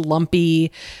big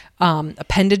lumpy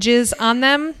appendages on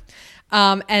them.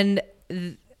 And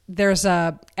there's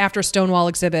a after Stonewall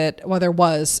exhibit. Well, there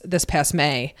was this past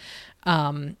May,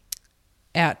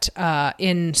 at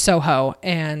in Soho,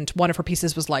 and one of her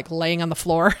pieces was like laying on the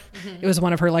floor. It was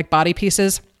one of her like body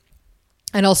pieces.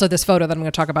 And also this photo that I'm going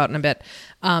to talk about in a bit.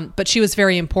 But she was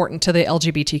very important to the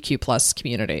LGBTQ plus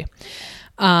community.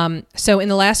 So in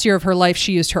the last year of her life,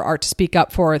 she used her art to speak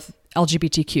up for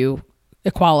LGBTQ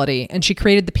equality. And she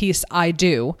created the piece I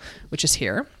Do, which is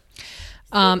here.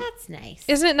 That's nice.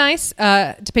 Isn't it nice?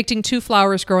 Depicting two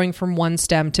flowers growing from one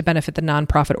stem to benefit the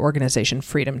nonprofit organization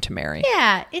Freedom to Marry.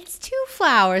 Yeah, it's two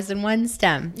flowers in one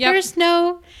stem. Yep.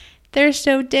 There's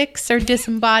no dicks or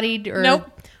disembodied or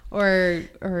Nope. or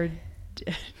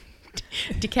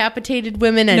decapitated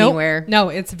women anywhere. No,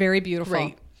 it's very beautiful.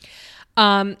 Great.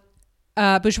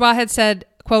 Bourgeois had said,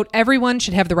 quote, "Everyone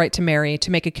should have the right to marry.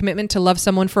 To make a commitment to love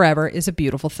someone forever is a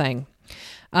beautiful thing."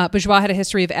 Bourgeois had a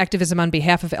history of activism on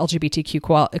behalf of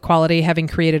LGBTQ equality, having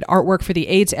created artwork for the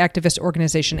AIDS activist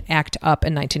organization ACT UP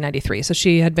in 1993. So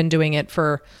she had been doing it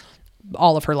for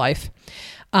all of her life.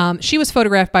 She was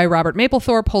photographed by Robert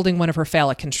Mapplethorpe holding one of her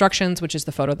phallic constructions, which is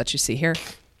the photo that you see here.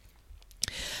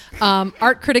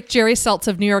 Art critic Jerry Seltz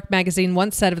of New York Magazine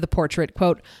once said of the portrait,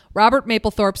 quote, "Robert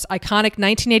Mapplethorpe's iconic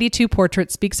 1982 portrait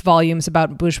speaks volumes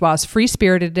about Bourgeois'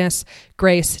 free-spiritedness,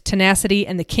 grace, tenacity,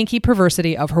 and the kinky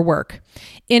perversity of her work.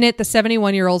 In it, the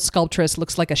 71-year-old sculptress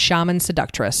looks like a shaman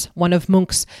seductress, one of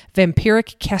Munch's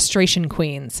vampiric castration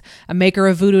queens, a maker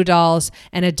of voodoo dolls,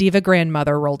 and a diva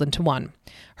grandmother rolled into one.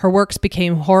 Her works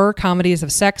became horror comedies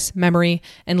of sex, memory,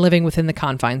 and living within the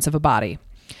confines of a body.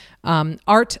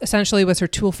 Art essentially was her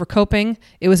tool for coping.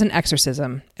 It was an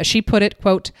exorcism. As she put it,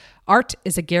 quote, art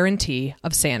is a guarantee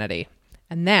of sanity."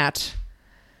 And that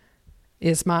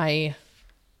is my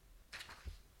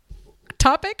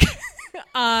topic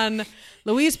on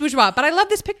Louise Bourgeois. But I love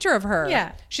this picture of her.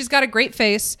 Yeah. She's got a great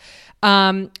face.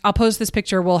 I'll post this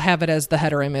picture. We'll have it as the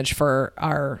header image for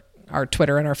our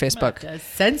Twitter and our Facebook.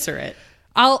 Censor it.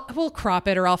 We'll crop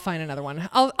it, or I'll find another one.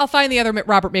 I'll find the other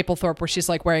Robert Mapplethorpe where she's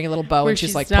like wearing a little bow and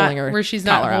she's like pulling her where she's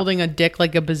collar not out. holding a dick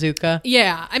like a bazooka.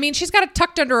 Yeah, I mean she's got it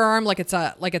tucked under her arm like it's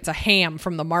a ham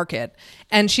from the market,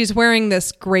 and she's wearing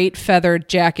this great feathered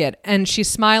jacket, and she's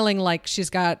smiling like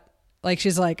she's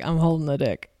like I'm holding the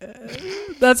dick.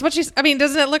 That's what she's. I mean,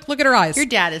 doesn't it look at her eyes? Your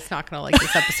dad is not going to like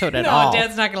this episode at No, all.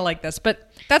 Dad's not going to like this,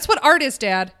 but that's what art is,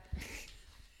 Dad.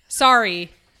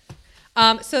 Sorry.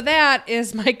 So that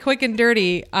is my quick and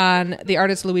dirty on the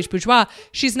artist Louise Bourgeois.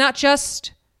 She's not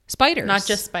just spiders. Not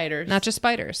just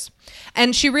spiders.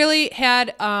 And she really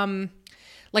had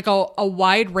like a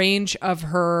wide range of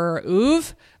her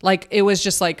oeuvre. Like it was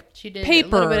just like She did paper.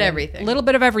 a little bit of everything. A little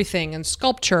bit of everything and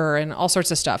sculpture and all sorts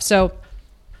of stuff. So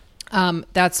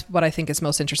that's what I think is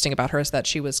most interesting about her, is that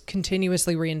she was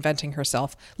continuously reinventing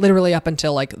herself literally up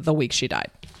until like the week she died.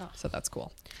 So that's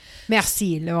cool.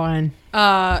 Merci, Lauren.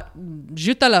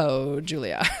 Jutalo,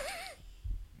 Julia.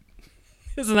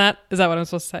 Is that what I'm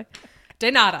supposed to say? De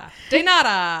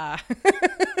nada.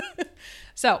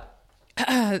 So,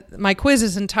 my quiz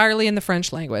is entirely in the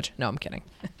French language. No, I'm kidding.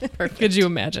 Could you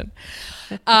imagine?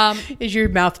 As your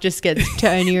mouth just gets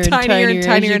tinier and Tinier and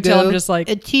tinier until I'm just like,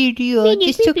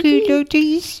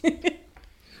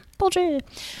 bullshit.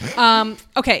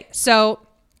 Okay, so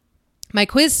my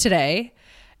quiz today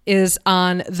is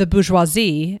on the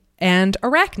bourgeoisie and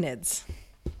arachnids.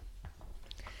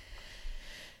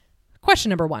 Question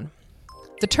number 1.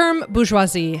 The term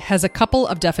bourgeoisie has a couple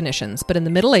of definitions, but in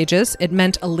the Middle Ages, it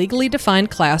meant a legally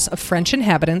defined class of French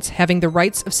inhabitants having the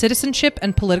rights of citizenship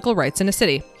and political rights in a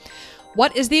city.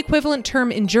 What is the equivalent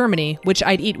term in Germany, which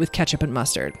I'd eat with ketchup and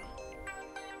mustard?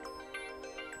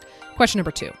 Question number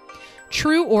 2.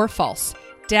 True or false?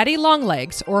 Daddy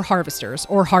longlegs, or harvesters,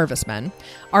 or harvestmen,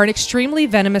 are an extremely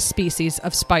venomous species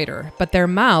of spider, but their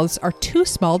mouths are too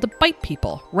small to bite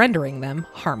people, rendering them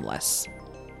harmless.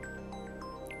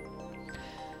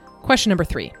 Question number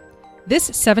 3. This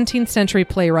 17th century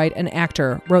playwright and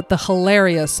actor wrote the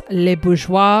hilarious Les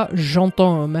Bourgeois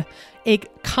Gentilshommes, a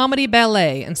comedy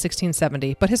ballet in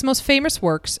 1670, but his most famous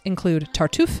works include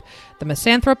Tartuffe, The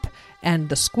Misanthrope, and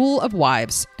The School of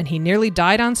Wives, and he nearly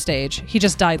died on stage. He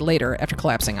just died later after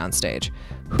collapsing on stage.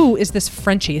 Who is this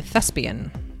Frenchy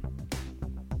thespian?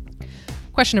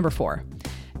 Question number 4.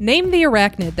 Name the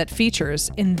arachnid that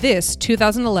features in this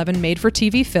 2011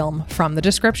 made-for-TV film from the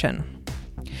description.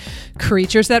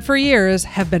 Creatures that for years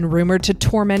have been rumored to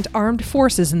torment armed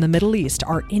forces in the Middle East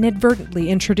are inadvertently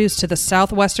introduced to the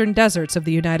southwestern deserts of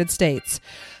the United States.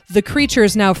 The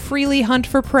creatures now freely hunt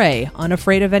for prey,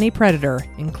 unafraid of any predator,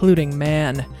 including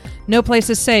man. No place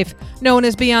is safe. No one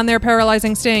is beyond their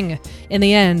paralyzing sting. In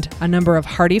the end, a number of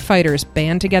hardy fighters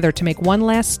band together to make one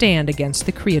last stand against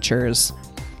the creatures.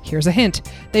 Here's a hint.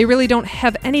 They really don't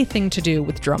have anything to do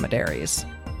with dromedaries.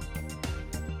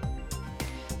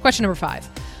 Question number 5.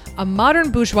 A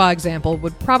modern bourgeois example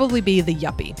would probably be the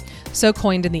yuppie, so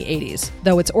coined in the 80s,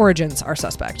 though its origins are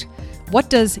suspect. What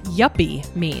does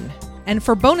yuppie mean? And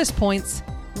for bonus points,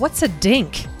 what's a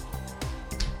dink?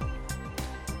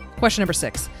 Question number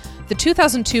 6. The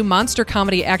 2002 monster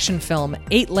comedy action film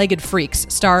 8-Legged Freaks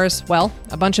stars, well,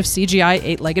 a bunch of CGI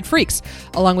 8-legged freaks,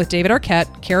 along with David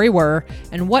Arquette, Carrie Werr,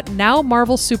 and what now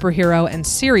Marvel superhero and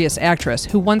serious actress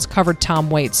who once covered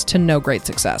Tom Waits to no great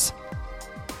success?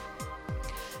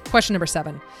 Question number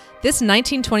 7. This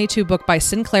 1922 book by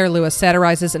Sinclair Lewis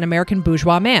satirizes an American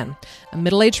bourgeois man, a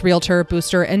middle-aged realtor,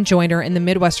 booster, and joiner in the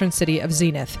Midwestern city of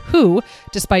Zenith, who,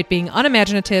 despite being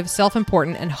unimaginative,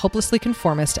 self-important, and hopelessly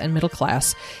conformist and middle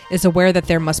class, is aware that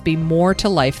there must be more to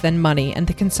life than money and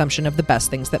the consumption of the best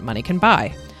things that money can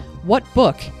buy. What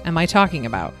book am I talking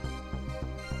about?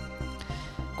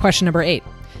 Question number 8.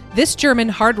 This German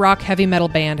hard rock heavy metal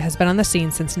band has been on the scene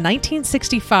since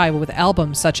 1965 with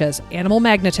albums such as Animal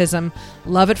Magnetism,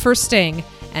 Love at First Sting,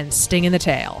 and Sting in the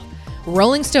Tail.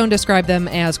 Rolling Stone described them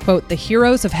as, quote, the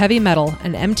heroes of heavy metal,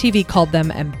 and MTV called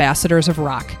them ambassadors of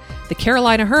rock. The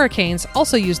Carolina Hurricanes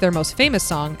also used their most famous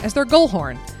song as their goal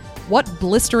horn. What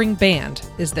blistering band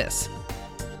is this?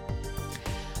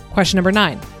 Question number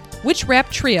 9. Which rap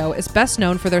trio is best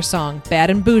known for their song Bad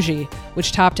and Bougie,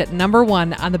 which topped at number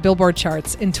 1 on the Billboard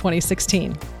charts in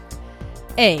 2016?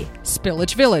 A.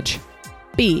 Spillage Village.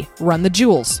 B. Run the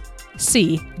Jewels.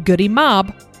 C. Goody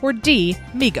Mob. Or D.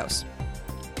 Migos.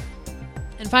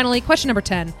 And finally, question number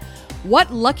 10.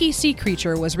 What lucky sea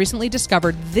creature was recently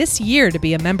discovered this year to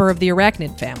be a member of the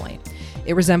arachnid family?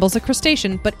 It resembles a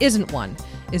crustacean but isn't one,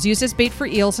 is used as bait for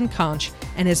eels and conch,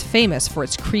 and is famous for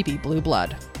its creepy blue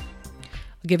blood.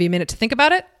 I'll give you a minute to think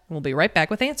about it, and we'll be right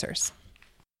back with answers.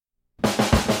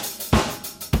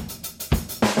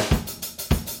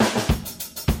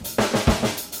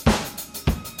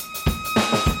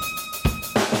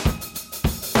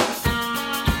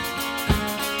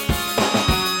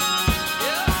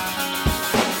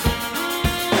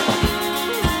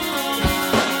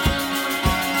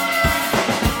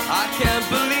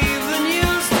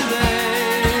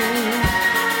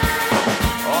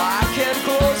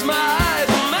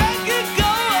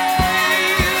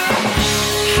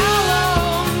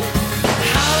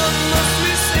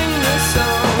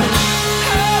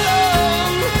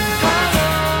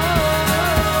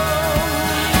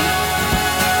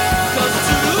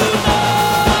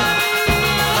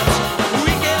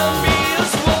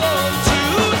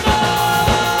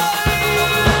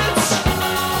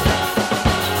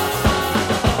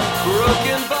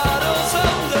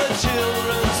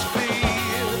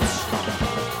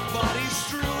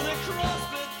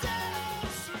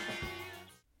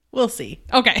 We'll see.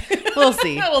 Okay. We'll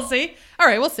see. We'll see. All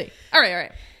right, we'll see. All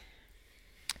right.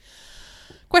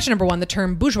 Question number 1. The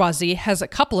term bourgeoisie has a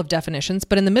couple of definitions,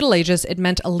 but in the Middle Ages, it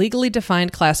meant a legally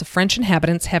defined class of French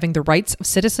inhabitants having the rights of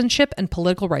citizenship and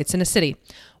political rights in a city.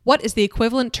 What is the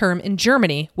equivalent term in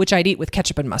Germany, which I'd eat with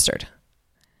ketchup and mustard?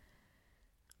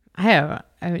 I have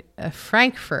a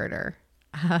Frankfurter.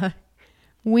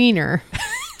 Wiener.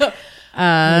 Go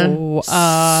the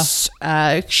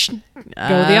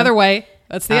other way.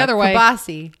 That's the other way.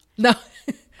 Kielbasa. No.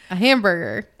 A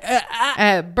hamburger.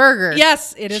 Burger.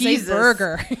 Yes, it is Jesus. a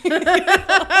burger.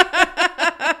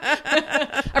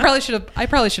 I probably should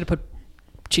have put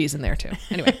cheese in there too.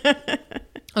 Anyway.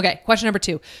 Okay, question number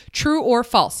 2. True or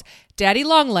false? Daddy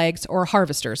longlegs, or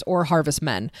harvesters, or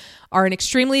harvestmen, are an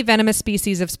extremely venomous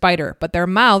species of spider, but their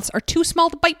mouths are too small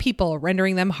to bite people,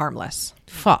 rendering them harmless.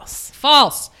 False.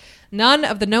 False. None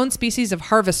of the known species of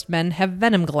harvestmen have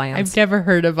venom glands. I've never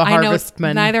heard of a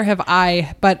harvestman. Neither have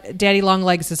I, but daddy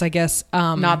longlegs is, I guess,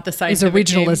 not the scientific is a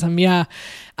regionalism, name.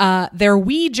 Yeah. Their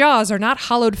wee jaws are not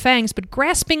hollowed fangs, but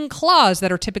grasping claws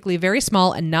that are typically very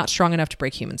small and not strong enough to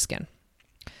break human skin.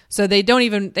 So they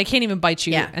can't even bite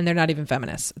you, and they're not even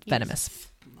venomous.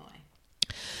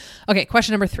 Okay,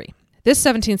 question number 3. This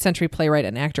 17th century playwright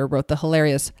and actor wrote the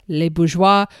hilarious Les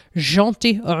Bourgeois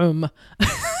Gentilhommes.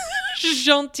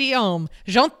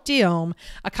 Gentilhomme,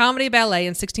 a comedy ballet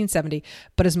in 1670,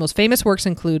 but his most famous works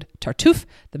include Tartuffe,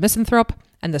 The Misanthrope,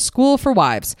 and The School for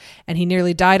Wives, and he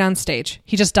nearly died on stage.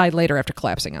 He just died later after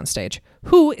collapsing on stage.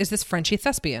 Who is this Frenchy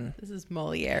thespian? This is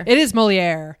Moliere. It is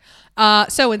Moliere.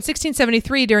 So in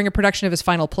 1673, during a production of his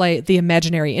final play, The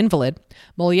Imaginary Invalid,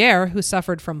 Moliere, who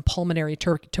suffered from pulmonary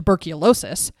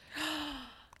tuberculosis,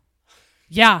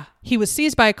 he was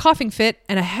seized by a coughing fit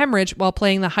and a hemorrhage while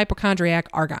playing the hypochondriac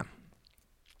Argon.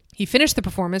 He finished the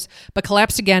performance, but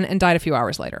collapsed again and died a few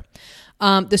hours later.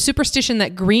 The superstition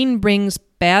that green brings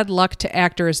bad luck to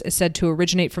actors is said to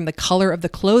originate from the color of the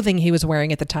clothing he was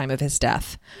wearing at the time of his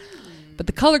death. But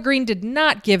the color green did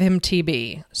not give him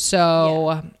TB,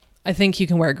 so I think you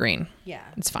can wear green. Yeah.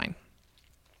 It's fine.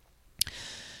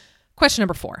 Question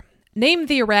number 4. Name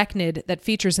the arachnid that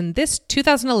features in this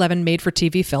 2011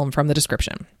 made-for-TV film from the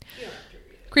description.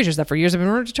 Creatures that for years have been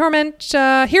rumored to torment.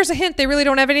 Here's a hint. They really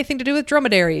don't have anything to do with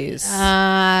dromedaries.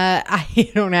 I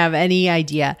don't have any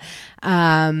idea.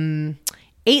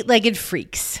 8-legged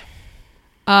freaks.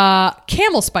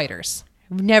 Camel spiders.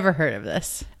 I've never heard of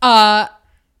this.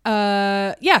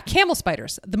 Camel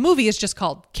spiders. The movie is just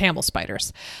called Camel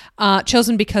Spiders.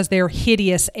 Chosen because they're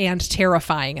hideous and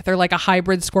terrifying. They're like a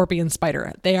hybrid scorpion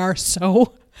spider. They are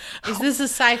so... Is this a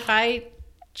sci-fi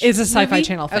It's a Sci-Fi movie?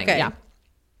 Channel thing, Okay. yeah.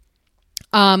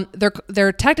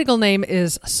 Their technical name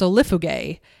is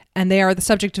Solifugae, and they are the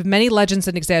subject of many legends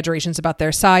and exaggerations about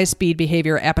their size, speed,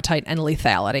 behavior, appetite, and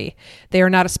lethality. They are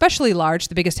not especially large,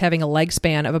 the biggest having a leg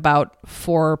span of about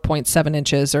 4.7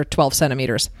 inches or 12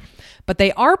 centimeters. But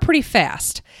they are pretty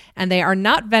fast, and they are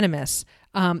not venomous.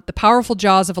 The powerful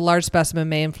jaws of a large specimen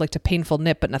may inflict a painful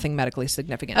nip, but nothing medically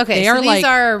significant. Okay, they so are these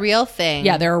are a real thing.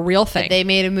 Yeah, they're a real thing. That they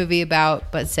made a movie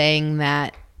about, but saying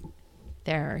that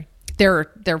they're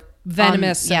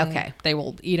venomous. yeah, and okay. They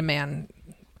will eat a man.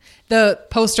 The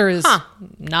poster is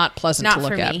not pleasant Not to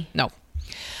look for at. me. No.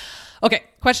 Okay,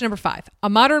 question number 5. A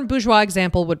modern bourgeois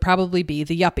example would probably be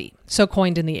the yuppie, so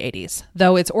coined in the 80s,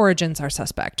 though its origins are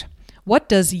suspect. What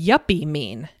does yuppie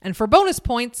mean? And for bonus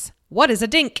points, what is a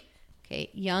dink? Okay,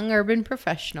 young urban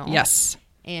professional. Yes.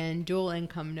 And dual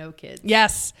income, no kids.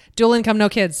 Yes. Dual income, no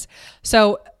kids.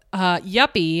 So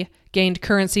yuppie gained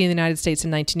currency in the United States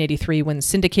in 1983 when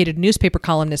syndicated newspaper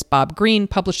columnist Bob Greene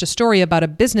published a story about a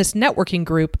business networking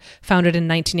group founded in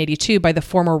 1982 by the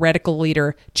former radical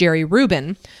leader Jerry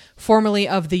Rubin, formerly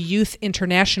of the Youth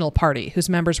International Party, whose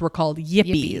members were called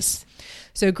Yippies.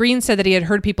 So Greene said that he had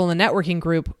heard people in the networking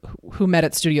group who met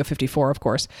at Studio 54, of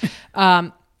course,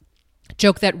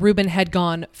 joke that Rubin had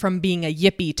gone from being a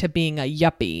yippie to being a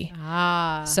yuppie.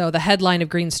 So the headline of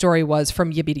Greene's story was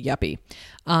From Yippie to Yuppie.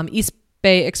 East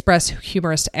Bay Express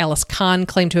humorist Alice Kahn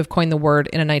claimed to have coined the word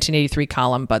in a 1983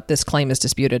 column, but this claim is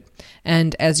disputed.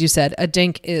 And as you said, a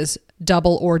dink is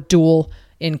double or dual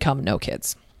income, no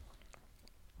kids.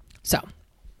 So,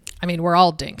 I mean, we're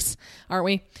all dinks, aren't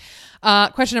we?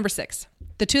 Question number 6.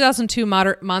 The 2002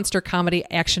 monster comedy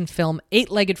action film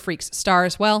 8-Legged Freaks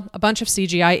stars, well, a bunch of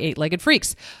CGI 8-legged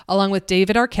freaks, along with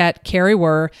David Arquette, Carrie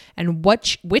Werr, and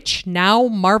which now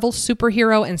Marvel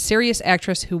superhero and serious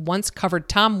actress who once covered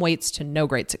Tom Waits to no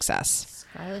great success.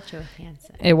 Scarlett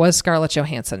Johansson. It was Scarlett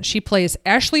Johansson. She plays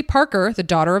Ashley Parker, the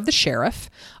daughter of the sheriff.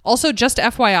 Also, just as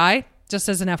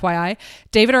an FYI,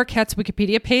 David Arquette's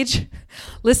Wikipedia page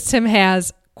lists him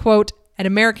as, quote, an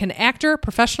American actor,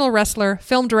 professional wrestler,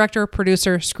 film director,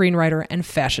 producer, screenwriter, and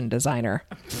fashion designer.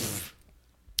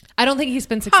 I don't think he's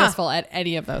been successful at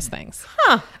any of those things.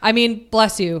 I mean,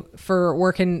 bless you for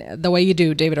working the way you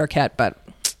do, David Arquette, but...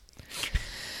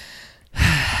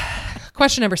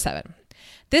 Question number 7.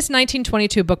 This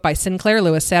 1922 book by Sinclair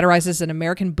Lewis satirizes an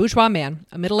American bourgeois man,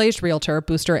 a middle-aged realtor,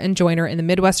 booster, and joiner in the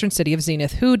Midwestern city of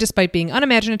Zenith, who, despite being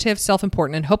unimaginative,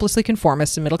 self-important, and hopelessly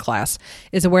conformist and middle class,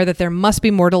 is aware that there must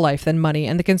be more to life than money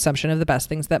and the consumption of the best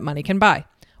things that money can buy.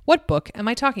 What book am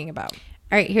I talking about?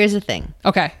 All right, here's the thing.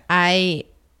 Okay.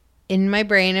 In my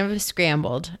brain, I have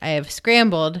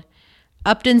scrambled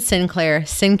Upton Sinclair,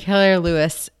 Sinclair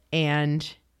Lewis,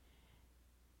 and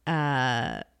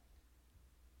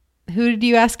who did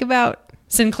you ask about?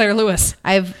 Sinclair Lewis.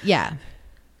 And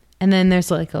then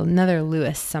there's like another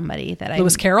Lewis somebody that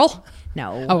Lewis Carroll?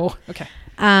 No. Oh, okay.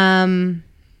 And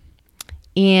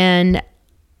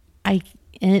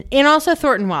also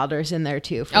Thornton Wilder's in there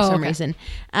too for some reason.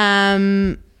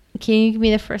 Can you give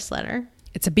me the first letter?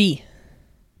 It's a B.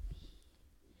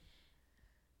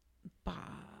 Bob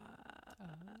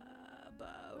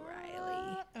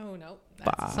O'Reilly. Oh, no.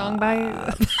 That's a song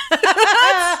by...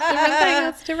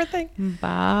 That's a different thing.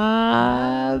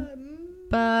 Baba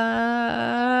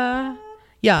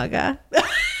Yaga.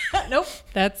 Nope.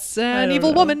 That's an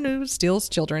evil woman who steals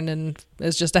children and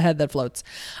is just a head that floats.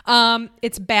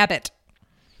 It's Babbitt.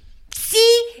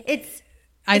 See? It's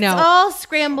I know. all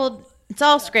scrambled. It's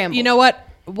all scrambled. You know what?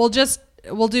 We'll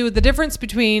do the difference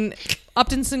between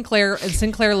Upton Sinclair and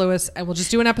Sinclair Lewis, and we'll just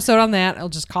do an episode on that. I'll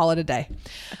just call it a day.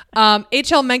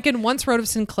 H.L. Mencken once wrote of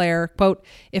Sinclair, quote,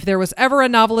 "If there was ever a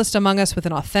novelist among us with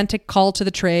an authentic call to the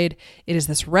trade, it is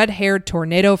this red-haired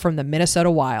tornado from the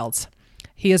Minnesota wilds.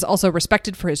 He is also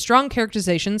respected for his strong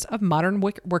characterizations of modern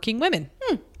working women."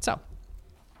 So,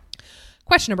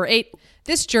 question number 8.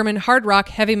 This German hard rock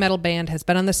heavy metal band has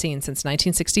been on the scene since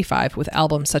 1965 with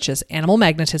albums such as Animal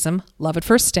Magnetism, Love at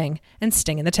First Sting, and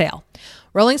Sting in the Tail.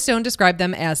 Rolling Stone described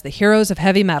them as the heroes of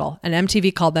heavy metal, and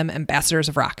MTV called them ambassadors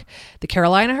of rock. The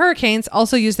Carolina Hurricanes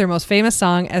also used their most famous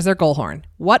song as their goal horn.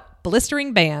 What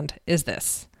blistering band is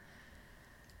this?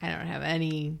 I don't have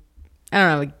anything.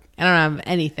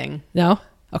 No?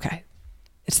 Okay.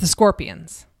 It's the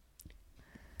Scorpions.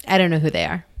 I don't know who they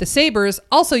are. The Sabres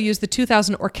also used the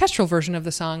 2000 orchestral version of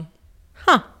the song.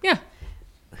 Huh. Yeah.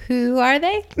 Who are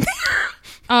they? Here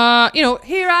I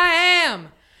am.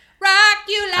 Rock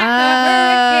you like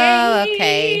a hurricane.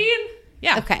 Okay.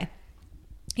 Yeah. Okay.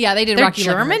 Yeah, they did They're Rock You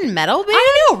Like a German Hurricane. metal band?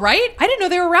 I know, right? I didn't know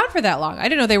they were around for that long. I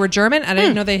didn't know they were German, and I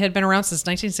didn't know they had been around since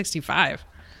 1965.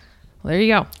 Well, there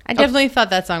you go. I definitely thought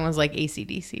that song was like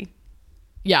AC/DC.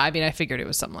 Yeah, I mean, I figured it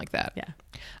was something like that.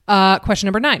 Yeah. Question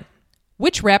number 9.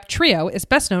 Which rap trio is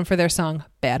best known for their song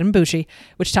Bad and Bougie,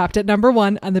 which topped at number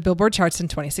 1 on the Billboard charts in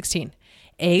 2016?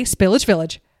 A, Spillage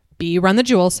Village, B, Run the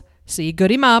Jewels, C,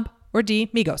 Goody Mob, or D,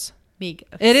 Migos? Migos.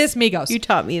 It is Migos. You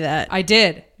taught me that. I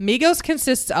did. Migos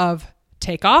consists of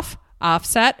Takeoff,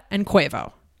 Offset, and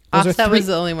Quavo. Offset was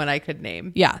the only one I could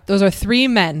name. Yeah, those are 3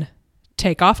 men.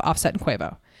 Takeoff, Offset, and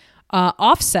Quavo.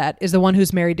 Offset is the one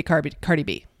who's married to Cardi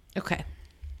B. Okay.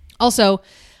 Also,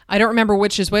 I don't remember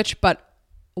which is which, but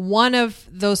one of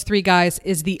those 3 guys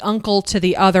is the uncle to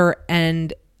the other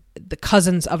and the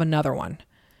cousins of another one.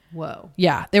 Whoa.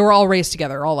 Yeah, they were all raised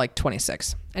together, all like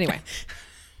 26. Anyway,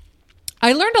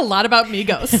 I learned a lot about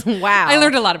Migos. Wow. I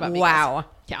learned a lot about Migos. Wow.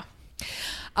 Yeah.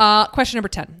 Question number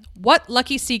 10. What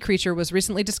lucky sea creature was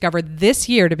recently discovered this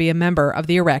year to be a member of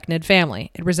the arachnid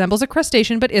family? It resembles a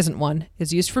crustacean but isn't one,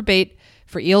 is used for bait,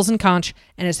 for eels and conch,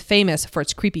 and is famous for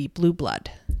its creepy blue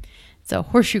blood. It's a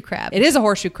horseshoe crab. It is a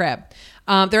horseshoe crab.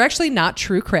 They're actually not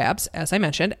true crabs, as I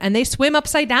mentioned, and they swim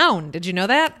upside down. Did you know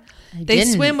that? They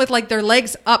didn't. swim with like their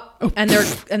legs up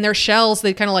and their shells.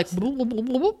 They kind of like. Bloop, bloop, bloop,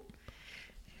 bloop.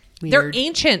 They're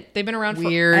ancient. They've been around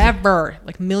forever,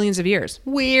 like millions of years.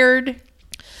 Weird.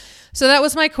 So that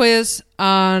was my quiz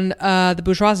on the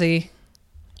bourgeoisie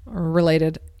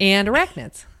related and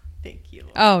arachnids. Thank you.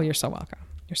 Oh, you're so welcome.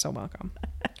 You're so welcome.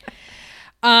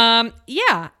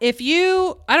 Yeah, if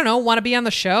you, I don't know, want to be on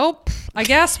the show, I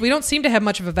guess we don't seem to have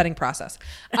much of a vetting process.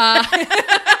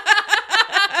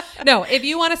 No, if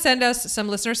you want to send us some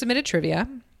listener submitted trivia,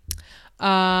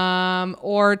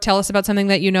 or tell us about something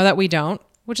that you know that we don't,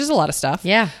 which is a lot of stuff.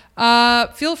 Yeah.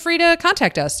 Feel free to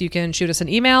contact us. You can shoot us an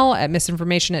email at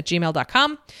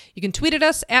misinformation@gmail.com. You can tweet at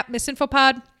us at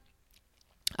misinfopod.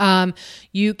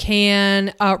 You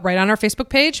can write on our Facebook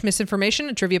page, Misinformation,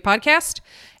 a trivia podcast.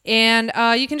 And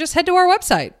you can just head to our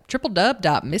website,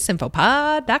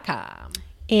 www.misinfopod.com.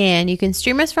 And you can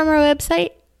stream us from our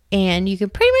website, and you can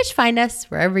pretty much find us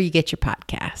wherever you get your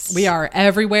podcasts. We are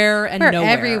everywhere and We're nowhere.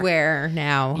 everywhere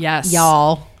now. Yes.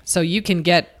 Y'all. So you can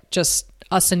get just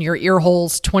us in your ear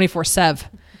holes 24/7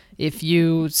 if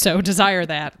you so desire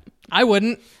that. I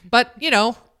wouldn't, but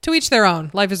to each their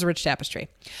own. Life is a rich tapestry.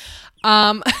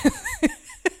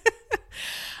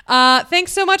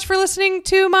 Thanks so much for listening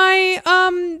to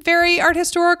my very art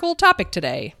historical topic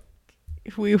today.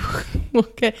 We'll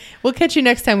catch you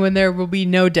next time when there will be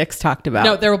no dicks talked about.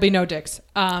 No, there will be no dicks.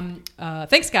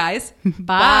 Thanks, guys.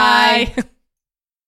 Bye.